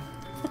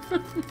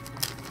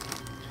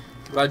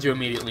 Glad you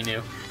immediately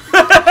knew.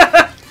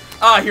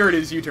 Ah, here it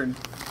is. U-turn.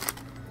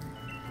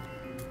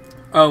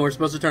 Oh, we're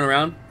supposed to turn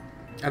around?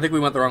 I think we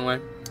went the wrong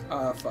way.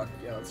 Fuck.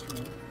 Yeah, let's turn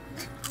around.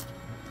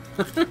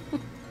 God damn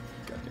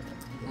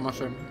it.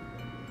 Mushroom.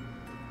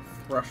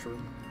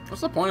 Mushroom.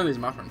 What's the point of these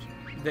mushrooms?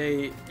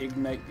 They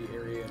ignite the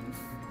area in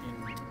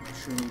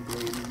shroomy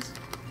blazes.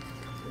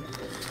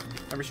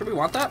 Are we sure we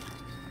want that?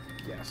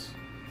 Yes.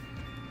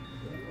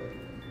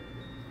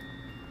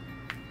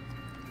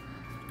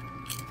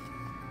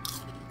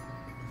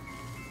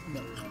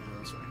 No, we want to go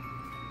this way.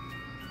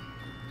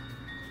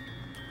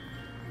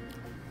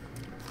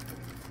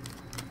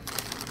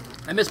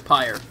 I miss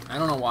Pyre. I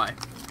don't know why.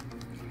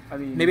 I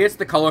mean, Maybe it's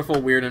the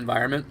colorful, weird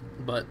environment,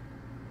 but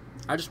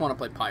I just want to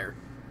play Pyre.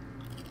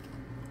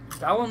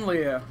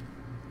 Valenlia.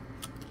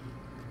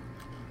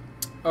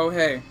 Oh,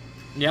 hey.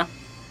 Yeah?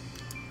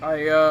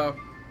 I,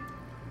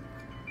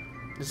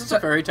 Is this a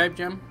fairy type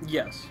gem?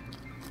 Yes.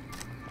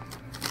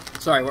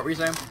 Sorry, what were you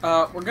saying?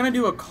 We're gonna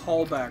do a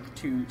callback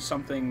to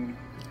something,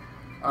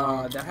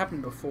 that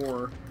happened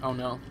before. Oh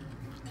no.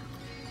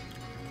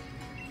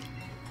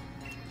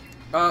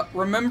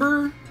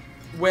 Remember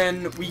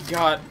when we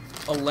got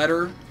a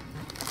letter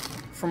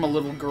from a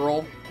little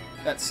girl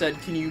that said,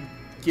 "Can you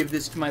give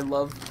this to my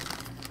love?"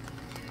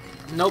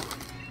 Nope.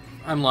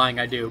 I'm lying,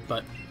 I do,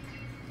 but...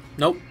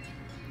 Nope.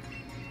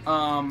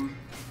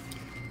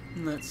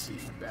 Let's see,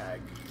 bag.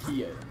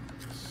 Here.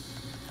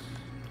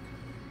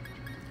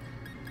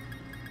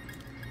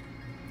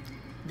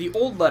 The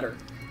old letter.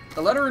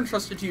 A letter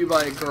entrusted to you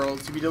by a girl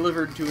to be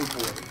delivered to a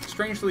boy.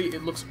 Strangely,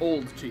 it looks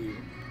old to you.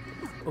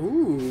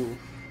 Ooh.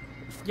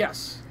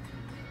 Yes.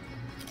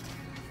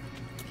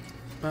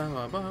 Ba,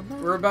 ba, ba, ba.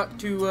 We're about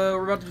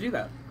to do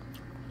that.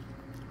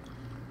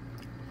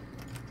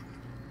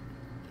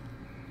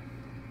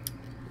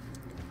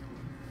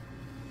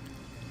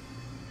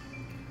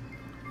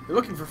 You're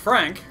looking for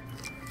Frank?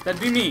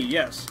 That'd be me,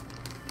 yes.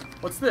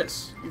 What's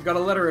this? You've got a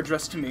letter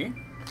addressed to me.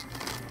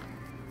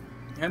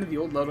 He handed the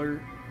old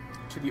letter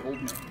to the old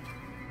man.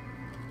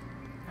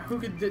 Now, who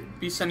could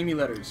be sending me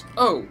letters?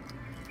 Oh!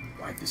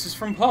 Why, this is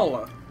from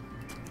Paula.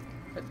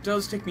 That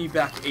does take me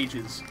back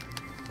ages.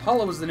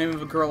 Paula was the name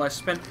of a girl I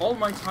spent all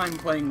my time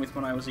playing with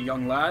when I was a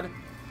young lad.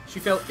 She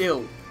fell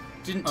ill.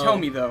 Didn't tell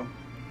me, though.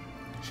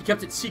 She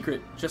kept it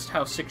secret, just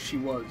how sick she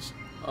was.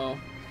 Oh.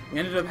 We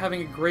ended up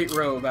having a great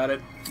row about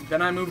it.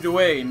 Then I moved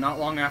away not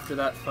long after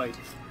that fight.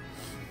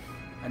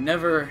 I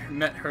never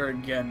met her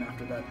again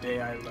after that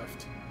day I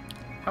left.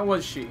 How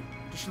was she?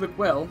 Did she look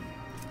well?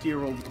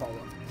 Dear old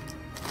Paula.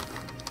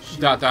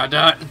 Dot, dot,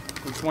 dot.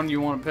 Which one do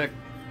you want to pick?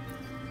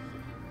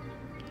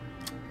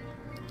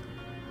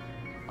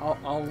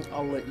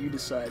 I'll let you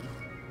decide.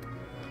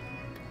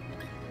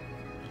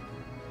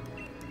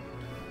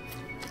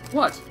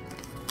 What?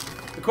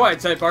 The quiet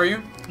type, are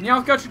you? Now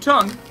I've got your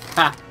tongue.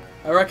 Ha.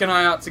 I reckon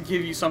I ought to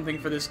give you something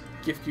for this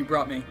gift you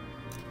brought me.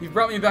 You've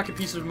brought me back a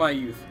piece of my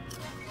youth.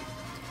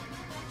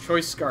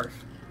 Choice scarf.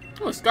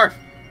 Oh, a scarf.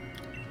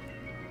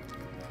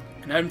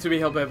 An item to be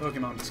held by a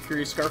Pokemon. This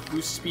curious scarf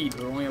boosts speed,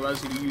 but only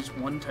allows you to use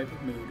one type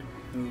of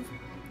move.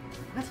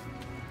 What?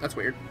 That's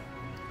weird.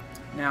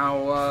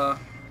 Now,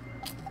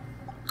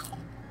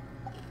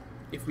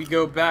 if we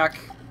go back,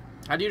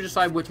 How do you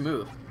decide which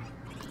move?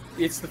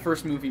 it's the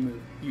first movie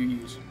move you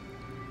use.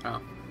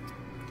 Oh.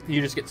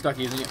 You just get stuck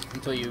using it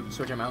until you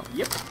switch them out?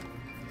 Yep.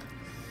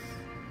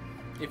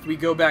 If we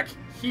go back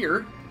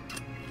here,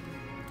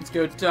 let's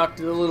go talk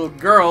to the little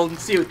girl and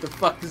see what the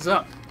fuck is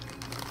up.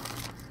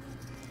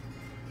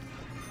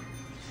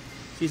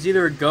 She's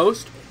either a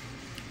ghost,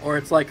 or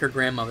it's like her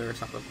grandmother or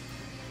something.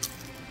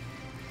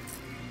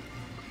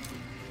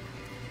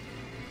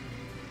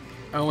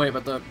 Oh wait,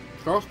 but the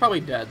girl's probably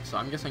dead, so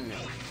I'm guessing no.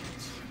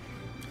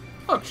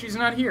 Look, she's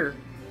not here.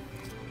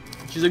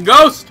 She's a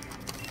ghost!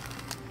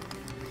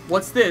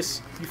 What's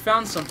this? You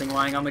found something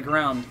lying on the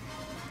ground.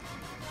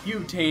 You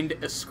obtained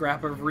a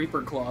scrap of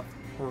Reaper cloth.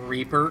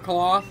 Reaper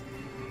cloth?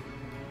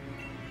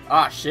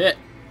 Ah, shit.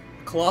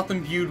 Cloth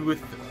imbued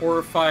with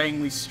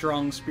horrifyingly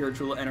strong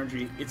spiritual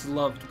energy. It's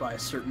loved by a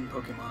certain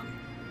Pokemon.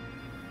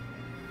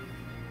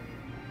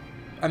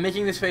 I'm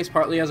making this face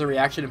partly as a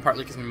reaction and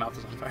partly because my mouth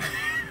is on fire.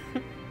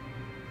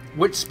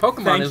 Which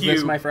Pokemon Thank is you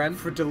this, my friend?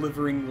 for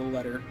delivering the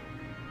letter.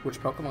 Which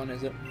Pokemon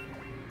is it?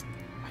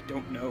 I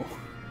don't know.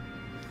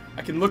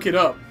 I can look it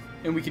up,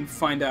 and we can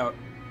find out.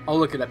 I'll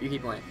look it up. You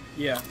keep playing.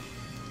 Yeah.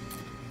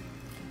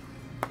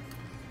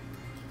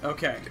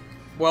 Okay.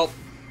 Well,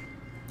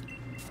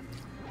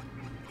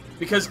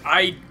 because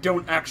I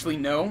don't actually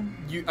know,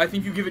 I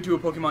think you give it to a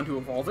Pokemon to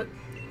evolve it.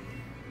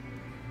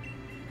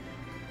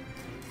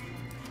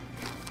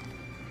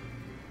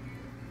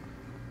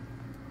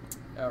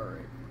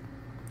 Alright.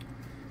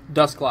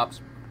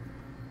 Dusclops.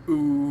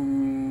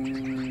 Ooh.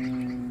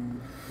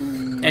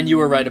 And you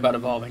were right about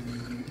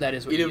evolving. That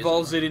is what It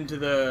evolves it into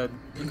the...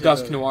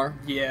 Dusk Noir.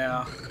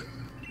 Yeah.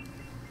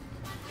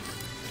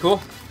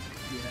 Cool.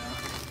 Yeah.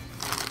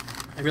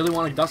 I really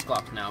want a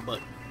Dusclops now,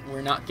 but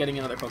we're not getting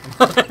another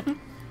Pokemon.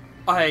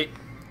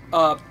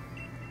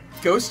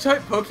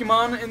 Ghost-type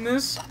Pokemon in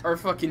this are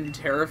fucking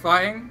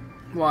terrifying.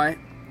 Why?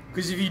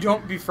 Because if you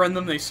don't befriend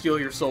them, they steal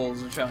your soul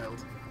as a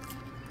child.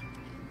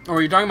 Oh,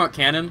 are you talking about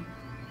canon?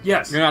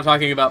 Yes. You're not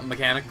talking about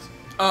mechanics?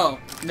 Oh,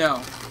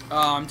 no.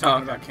 I'm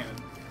talking okay. about canon.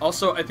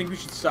 Also, I think we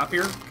should stop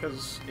here,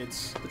 because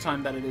it's the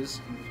time that it is.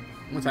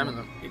 What time is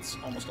it? It's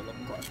almost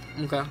 11 o'clock.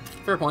 Okay.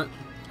 Fair point.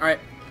 Alright.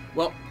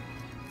 Well,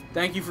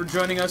 thank you for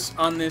joining us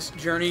on this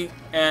journey,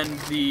 and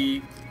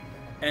the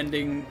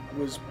ending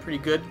was pretty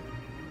good.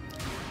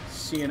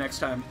 See you next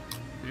time.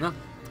 Yeah.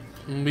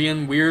 We'll be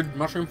in weird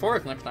Mushroom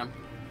Forest next time.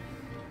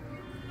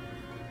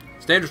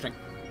 Stay interesting.